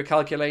accurate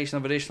calculation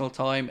of additional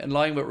time, in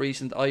line with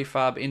recent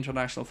IFAB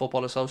International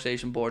Football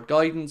Association Board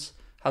guidance,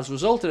 has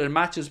resulted in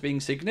matches being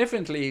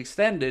significantly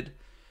extended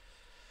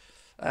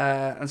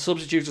and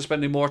substitutes are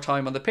spending more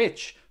time on the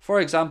pitch. For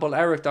example,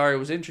 Eric Dyer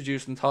was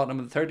introduced in Tottenham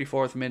in the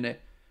 34th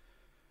minute,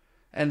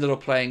 ended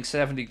up playing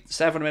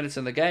 77 minutes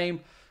in the game,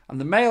 and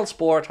the Mail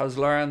Sport has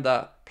learned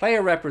that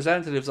player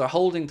representatives are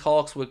holding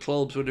talks with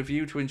clubs with a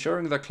view to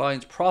ensuring their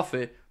clients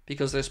profit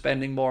because they're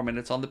spending more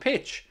minutes on the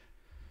pitch.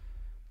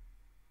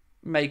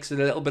 Makes a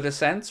little bit of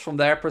sense from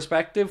their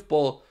perspective,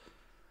 but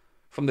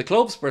from the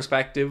club's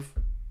perspective,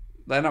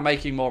 they're not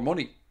making more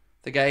money.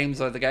 The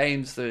games are the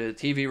games, the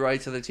TV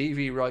rights are the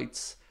TV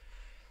rights.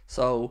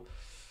 So,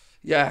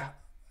 yeah,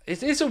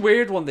 it's a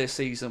weird one this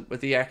season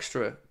with the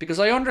extra, because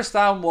I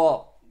understand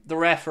what the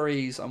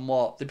referees and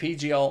what the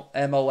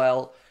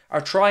PGMOL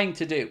are trying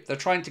to do. They're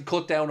trying to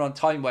cut down on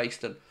time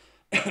wasting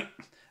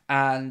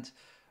and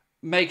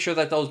make sure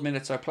that those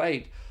minutes are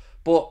played.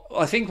 But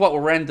I think what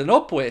we're ending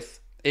up with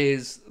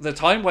is the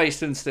time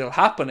wasting still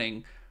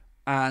happening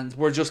and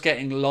we're just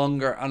getting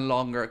longer and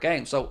longer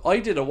games. So I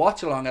did a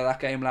watch along of that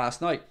game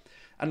last night,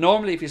 and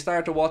normally if you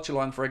start to watch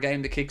along for a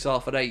game that kicks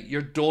off at 8,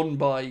 you're done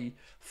by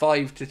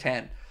 5 to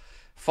 10.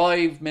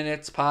 5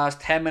 minutes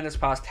past, 10 minutes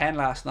past 10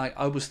 last night,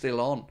 I was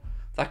still on.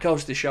 That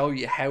goes to show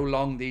you how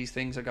long these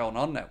things are going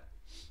on now.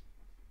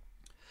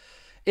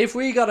 If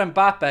we got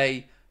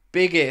Mbappe,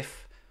 big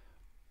if,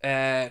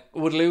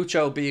 would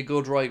Lucho be a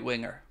good right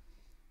winger?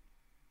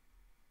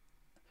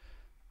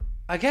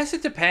 I guess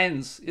it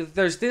depends.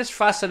 There's this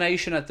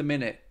fascination at the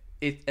minute,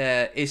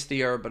 it's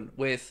the urban,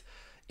 with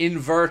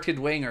inverted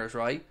wingers,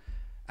 right?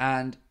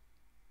 And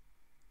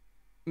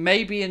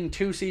maybe in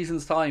 2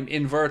 seasons' time,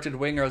 inverted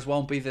wingers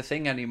won't be the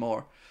thing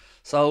anymore.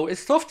 So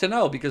it's tough to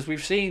know because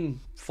we've seen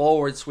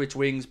forwards switch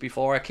wings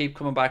before. I keep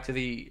coming back to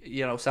the,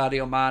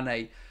 Sadio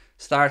Mane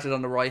started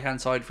on the right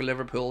hand side for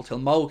Liverpool till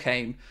Mo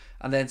came,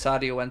 and then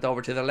Sadio went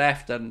over to the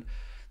left, and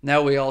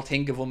now we all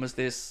think of him as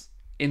this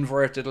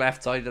inverted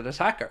left-sided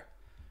attacker.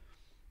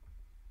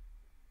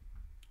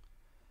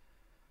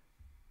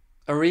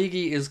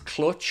 Origi is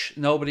clutch.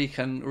 Nobody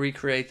can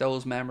recreate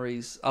those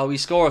memories. Oh, he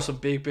scores some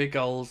big, big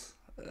goals.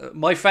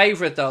 My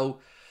favourite, though,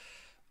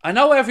 I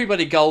know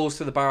everybody goes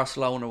to the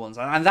Barcelona ones,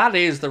 and that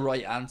is the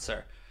right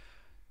answer.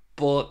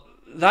 But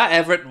that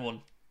Everton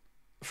one,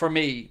 for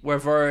me, where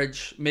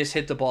Verge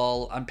mishit the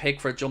ball and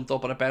Pickford jumped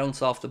up and it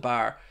bounced off the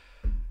bar,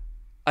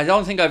 I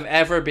don't think I've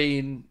ever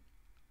been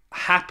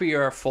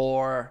happier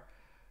for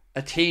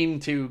a team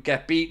to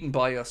get beaten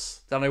by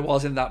us than I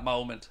was in that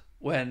moment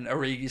when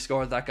Origi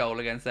scored that goal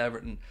against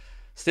Everton.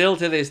 Still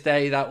to this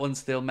day, that one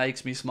still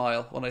makes me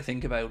smile when I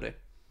think about it.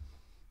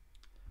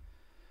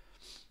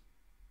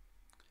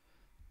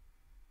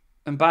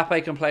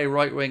 Mbappe can play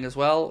right wing as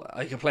well.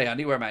 He can play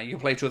anywhere, man. You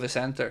can play through the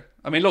centre.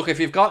 I mean, look, if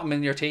you've got him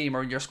in your team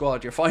or in your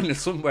squad, you're finding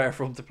somewhere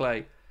for him to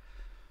play.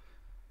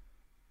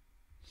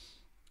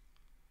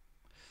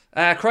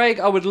 Craig,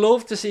 I would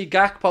love to see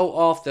Gakpo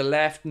off the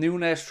left,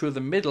 Nunes through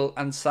the middle,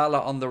 and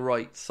Salah on the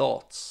right.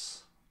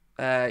 Thoughts?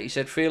 He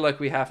said, feel like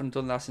we haven't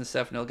done that since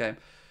 7-0 game.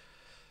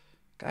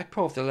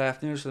 Gakpo off the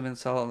left, Nunes through the middle,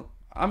 Salah.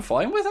 I'm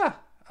fine with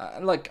that.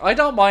 I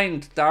don't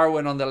mind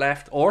Darwin on the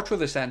left or through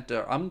the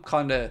centre. I'm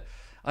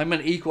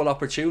an equal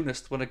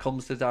opportunist when it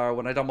comes to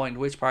Darwin. I don't mind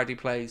which part he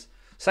plays.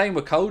 Same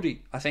with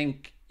Cody. I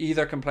think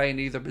either can play in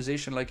either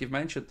position, like you've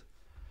mentioned.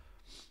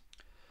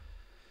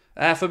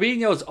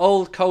 Fabinho's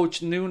old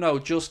coach Nuno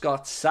just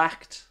got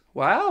sacked.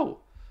 Wow.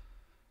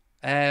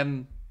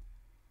 And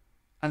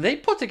they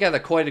put together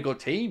quite a good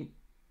team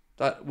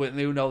with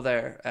Nuno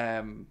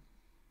there.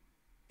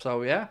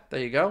 So yeah,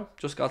 there you go.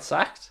 Just got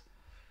sacked.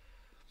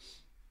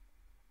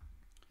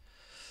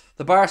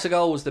 The Barca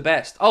goal was the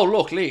best. Oh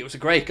look, Lee, it was a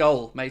great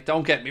goal, mate.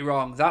 Don't get me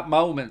wrong. That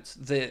moment,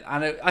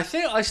 I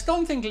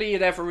don't think Lee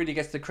ever really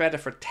gets the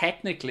credit for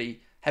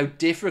technically how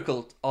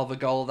difficult of a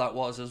goal that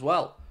was as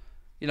well.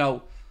 You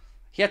know,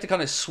 he had to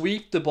kind of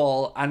sweep the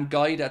ball and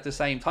guide at the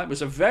same time. It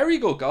was a very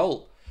good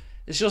goal.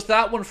 It's just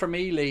that one for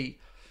me, Lee,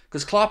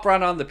 because Klopp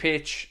ran on the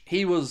pitch. I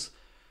don't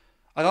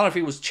know if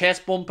he was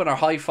chest bumping or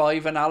high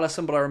fiving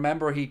Alisson, but I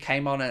remember he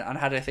came on and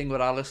had a thing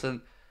with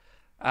Alisson,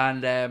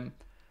 and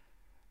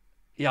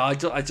yeah, I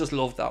just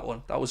loved that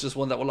one. That was just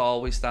one that will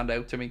always stand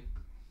out to me.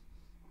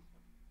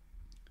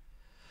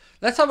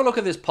 Let's have a look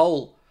at this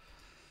poll.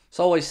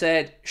 So I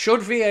said,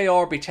 should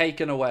VAR be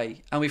taken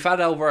away? And we've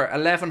had over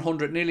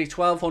 1,100, nearly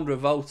 1,200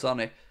 votes on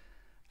it.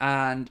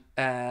 And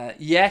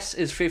yes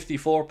is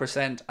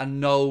 54% and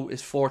no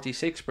is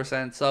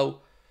 46%. So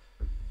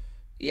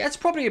yeah, it's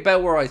probably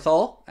about where I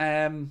thought.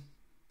 I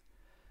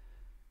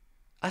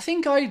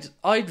think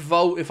I'd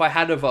vote if I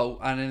had a vote,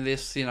 and in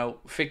this,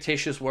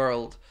 fictitious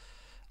world,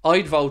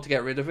 I'd vote to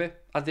get rid of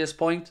it at this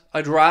point.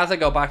 I'd rather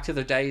go back to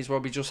the days where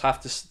we just have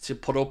to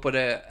put up with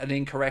an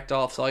incorrect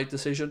offside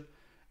decision.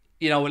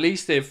 At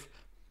least if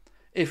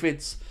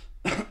it's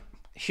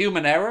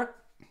human error,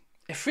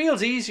 it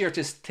feels easier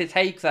to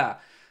take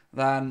that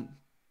than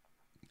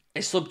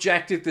a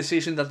subjective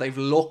decision that they've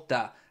looked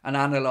at and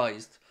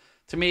analysed.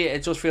 To me,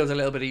 it just feels a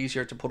little bit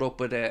easier to put up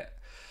with a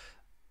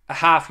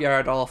half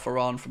yard off or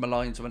on from a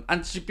linesman.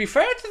 And to be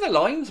fair to the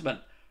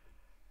linesman,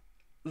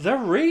 they're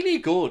really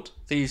good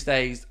these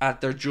days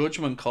at their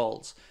judgment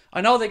calls.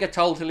 I know they get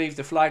told to leave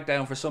the flag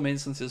down for some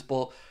instances,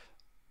 but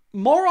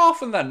more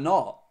often than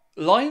not,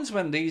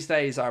 linesmen these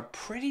days are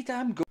pretty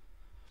damn good.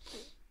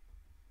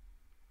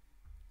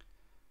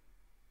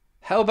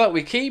 How about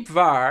we keep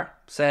VAR,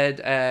 said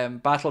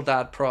Battle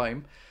Dad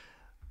Prime,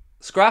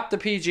 scrap the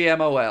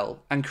PGMOL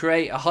and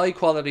create a high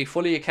quality,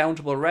 fully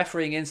accountable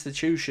refereeing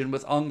institution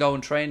with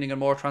ongoing training and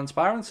more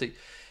transparency.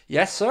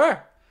 Yes,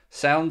 sir.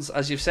 Sounds,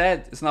 as you've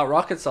said, it's not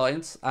rocket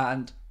science,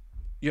 and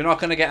you're not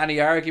going to get any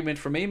argument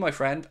from me, my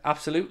friend.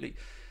 Absolutely.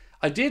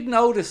 I did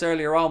notice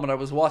earlier on when I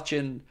was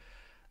watching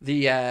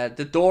the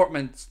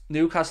Dortmund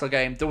Newcastle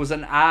game, there was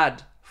an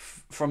ad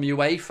from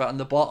UEFA on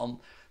the bottom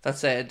that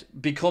said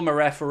become a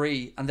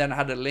referee, and then it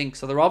had a link.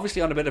 So they're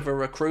obviously on a bit of a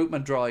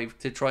recruitment drive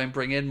to try and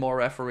bring in more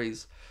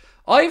referees.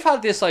 I've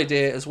had this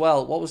idea as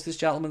well. What was this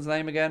gentleman's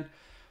name again?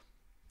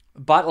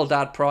 Battle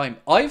Dad Prime.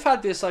 I've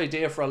had this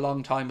idea for a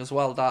long time as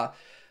well, that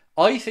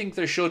I think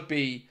there should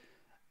be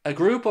a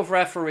group of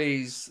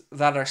referees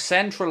that are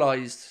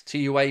centralised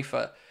to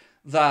UEFA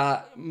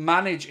that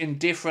manage in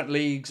different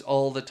leagues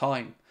all the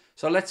time.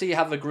 So let's say you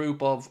have a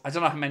group of, I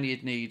don't know how many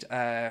you'd need,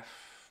 I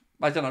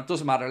don't know, it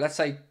doesn't matter. Let's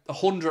say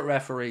 100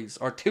 referees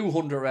or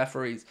 200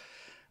 referees,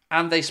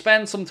 and they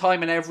spend some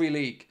time in every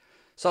league.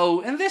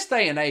 So in this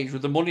day and age,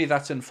 with the money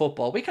that's in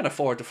football, we can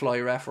afford to fly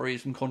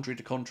referees from country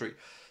to country.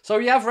 So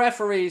you have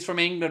referees from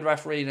England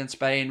refereeing in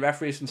Spain,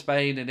 referees from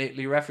Spain and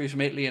Italy, referees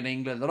from Italy and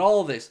England, and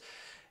all this.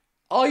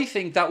 I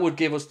think that would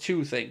give us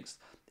two things.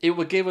 It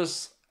would give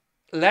us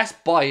less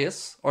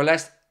bias, or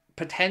less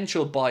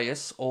potential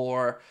bias,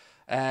 or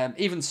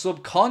even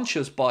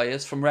subconscious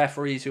bias from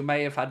referees who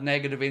may have had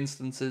negative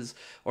instances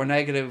or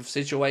negative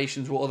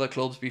situations with other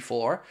clubs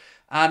before.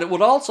 And it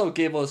would also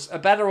give us a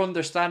better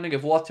understanding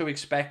of what to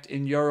expect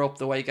in Europe,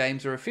 the way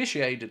games are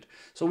officiated.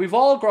 So we've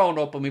all grown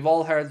up and we've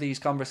all heard these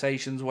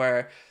conversations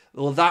where,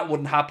 well, that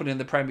wouldn't happen in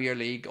the Premier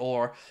League,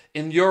 or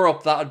in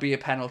Europe that would be a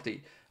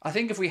penalty. I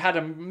think if we had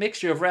a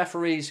mixture of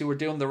referees who were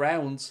doing the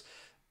rounds,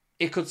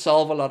 it could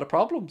solve a lot of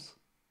problems.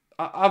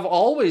 I've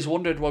always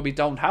wondered why we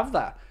don't have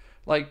that.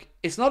 Like,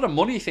 it's not a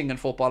money thing in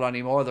football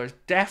anymore. There's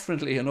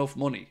definitely enough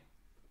money.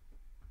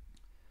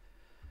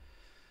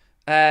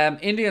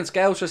 Indian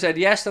Scouser said,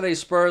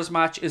 yesterday's Spurs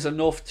match is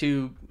enough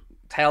to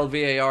tell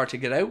VAR to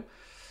get out.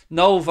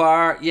 No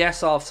VAR,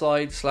 yes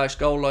offside /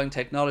 goal line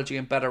technology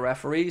and better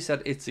referees.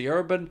 Said it's the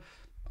urban.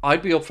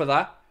 I'd be up for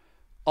that.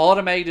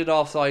 Automated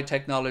offside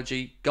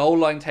technology, goal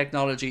line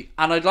technology,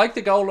 and I'd like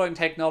the goal line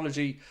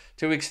technology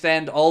to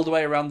extend all the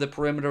way around the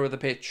perimeter of the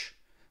pitch.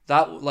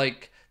 That,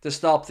 like, to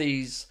stop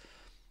these...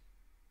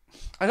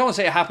 I don't want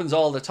to say it happens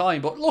all the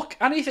time, but look,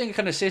 anything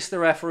can assist the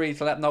referee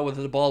to let them know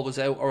whether the ball was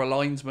out or a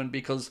linesman,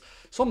 because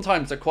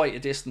sometimes they're quite a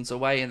distance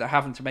away and they're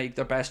having to make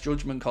their best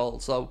judgment call.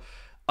 So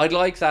I'd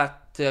like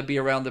that to be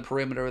around the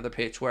perimeter of the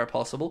pitch where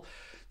possible.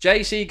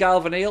 JC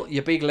Galvanil,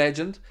 you big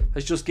legend,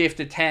 has just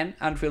gifted 10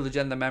 Anfield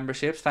Agenda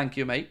memberships. Thank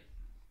you, mate.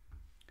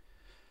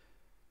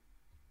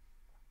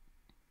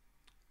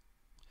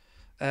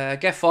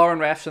 Get foreign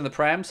refs in the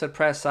Prem, said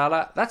Press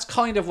Salah. That's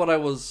kind of what I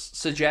was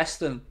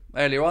suggesting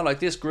earlier on. Like,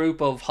 this group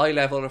of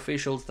high-level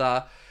officials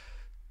that,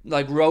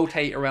 like,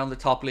 rotate around the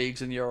top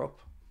leagues in Europe.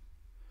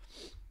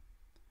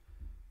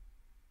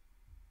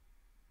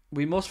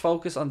 We must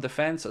focus on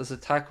defence, as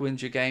attack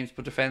wins you games,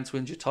 but defence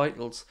wins you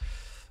titles.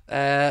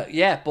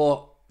 Yeah,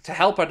 but to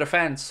help our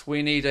defence,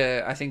 we need,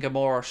 I think, a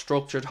more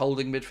structured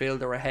holding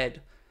midfielder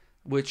ahead,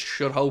 which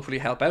should hopefully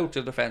help out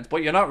the defence.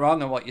 But you're not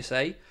wrong on what you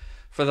say.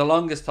 For the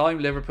longest time,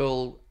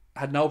 Liverpool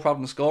had no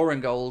problem scoring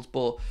goals,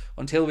 but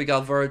until we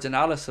got Virgin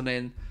Alisson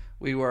in,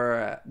 we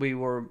were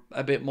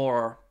a bit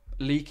more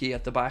leaky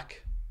at the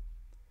back.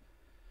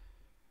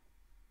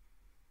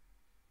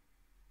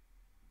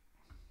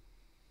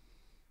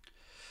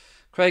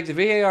 Craig, the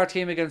VAR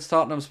team against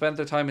Tottenham spent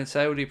their time in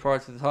Saudi prior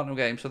to the Tottenham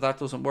game, so that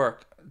doesn't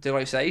work. Did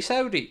I say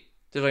Saudi?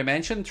 Did I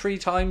mention 3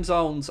 time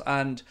zones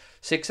and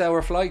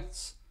 6-hour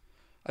flights?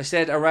 I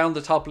said around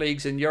the top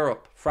leagues in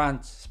Europe: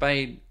 France,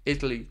 Spain,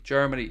 Italy,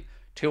 Germany,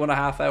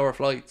 2.5-hour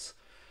flights.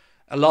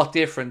 A lot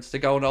different to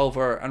going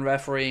over and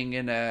refereeing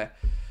in a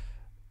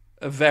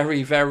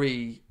very,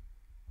 very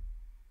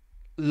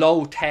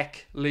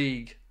low-tech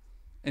league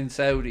in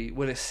Saudi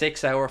with a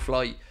 6-hour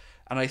flight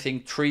and I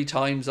think 3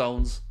 time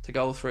zones to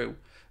go through.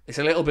 It's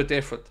a little bit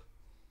different.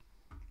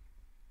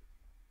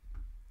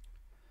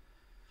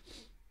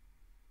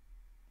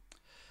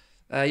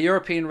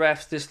 European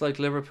refs dislike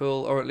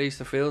Liverpool, or at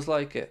least it feels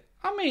like it.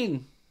 I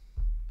mean,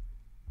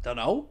 don't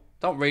know.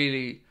 Don't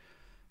really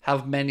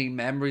have many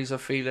memories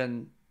of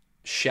feeling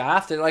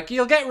shafted. Like,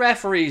 you'll get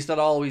referees that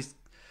always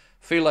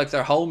feel like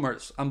they're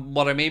homers, and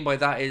what I mean by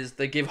that is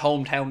they give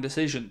hometown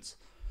decisions.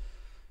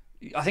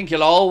 I think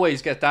you'll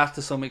always get that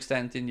to some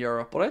extent in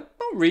Europe, but I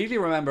don't really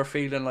remember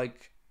feeling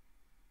like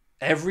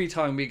every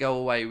time we go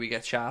away we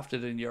get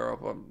shafted in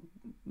Europe.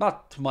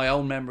 Not to my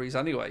own memories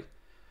anyway.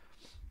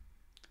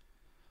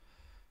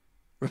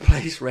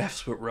 Replace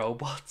refs with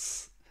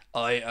robots.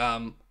 I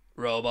am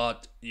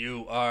robot.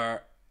 You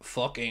are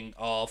fucking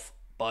off.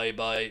 Bye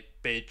bye,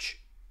 bitch.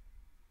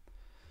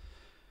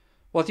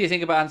 What do you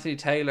think about Anthony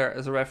Taylor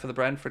as a ref for the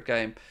Brentford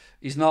game?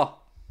 He's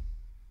not.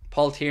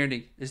 Paul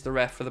Tierney is the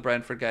ref for the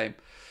Brentford game.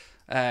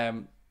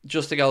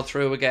 Just to go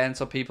through again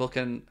so people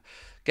can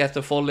get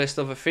the full list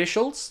of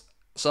officials.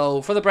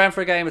 So for the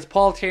Brentford game, it's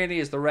Paul Tierney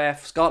as the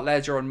ref, Scott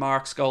Ledger and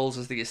Mark Scholes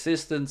as the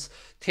assistants,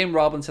 Tim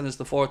Robinson is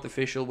the 4th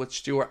official with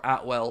Stuart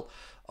Atwell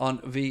on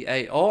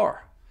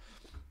VAR.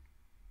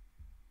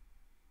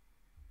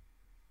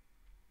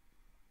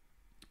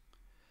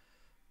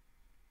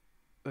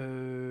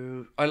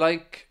 I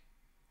like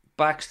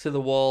backs to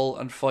the wall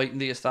and fighting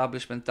the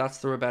establishment. That's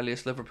the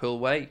rebellious Liverpool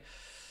way.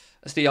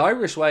 It's the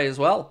Irish way as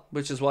well,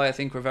 which is why I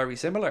think we're very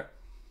similar.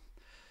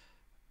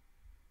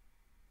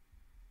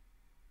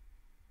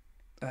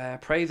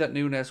 Pray that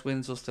Nunes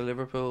wins us to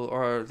Liverpool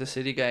or the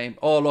City game.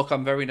 Oh, look,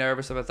 I'm very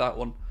nervous about that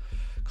one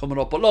coming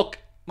up. But look,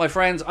 my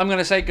friends, I'm going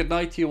to say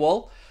goodnight to you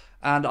all,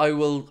 and I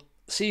will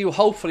see you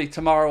hopefully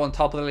tomorrow on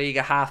Top of the League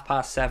at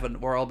 7:30,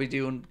 where I'll be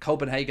doing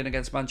Copenhagen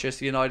against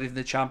Manchester United in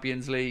the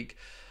Champions League.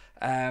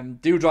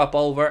 Do drop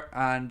over,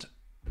 and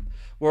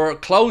we're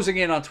closing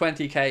in on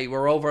 20k.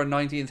 We're over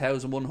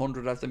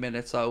 19,100 at the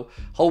minute, so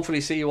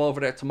hopefully see you over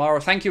there tomorrow.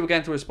 Thank you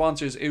again to our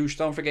sponsors, Oosh.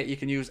 Don't forget you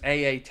can use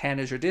AA10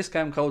 as your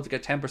discount code to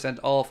get 10%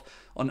 off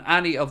on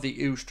any of the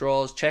Oosh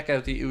draws. Check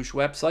out the Oosh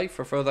website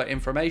for further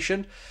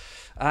information.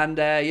 And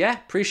yeah,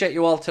 appreciate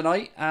you all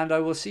tonight, and I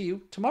will see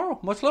you tomorrow.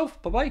 Much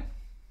love. Bye-bye.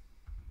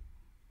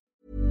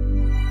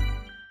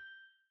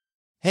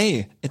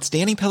 Hey, it's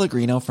Danny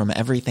Pellegrino from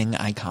Everything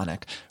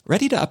Iconic.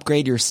 Ready to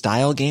upgrade your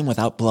style game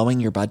without blowing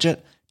your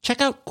budget?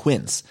 Check out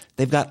Quince.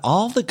 They've got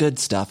all the good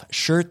stuff,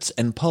 shirts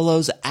and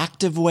polos,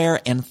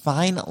 activewear, and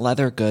fine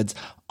leather goods,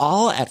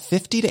 all at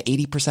 50 to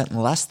 80%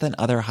 less than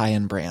other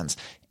high-end brands.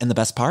 And the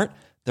best part?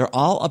 They're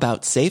all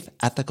about safe,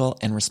 ethical,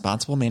 and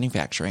responsible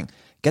manufacturing.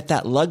 Get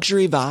that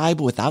luxury vibe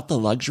without the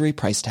luxury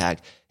price tag.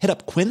 Hit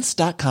up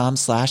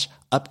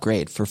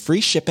quince.com/upgrade for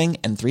free shipping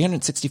and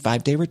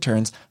 365-day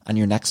returns on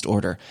your next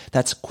order.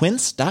 That's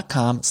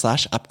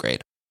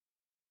quince.com/upgrade.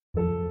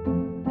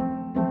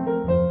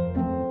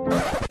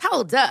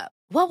 Hold up.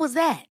 What was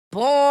that?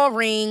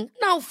 Boring.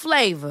 No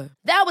flavor.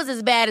 That was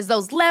as bad as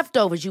those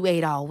leftovers you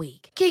ate all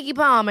week. Keke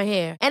Palmer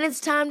here, and it's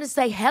time to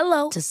say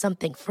hello to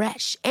something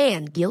fresh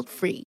and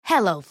guilt-free.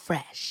 Hello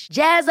Fresh.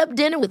 Jazz up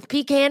dinner with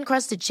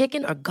pecan-crusted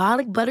chicken or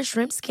garlic butter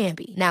shrimp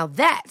scampi. Now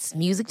that's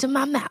music to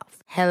my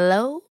mouth.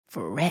 Hello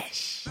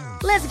Fresh.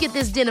 Let's get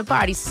this dinner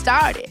party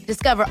started.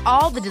 Discover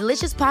all the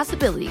delicious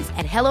possibilities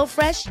at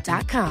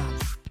hellofresh.com.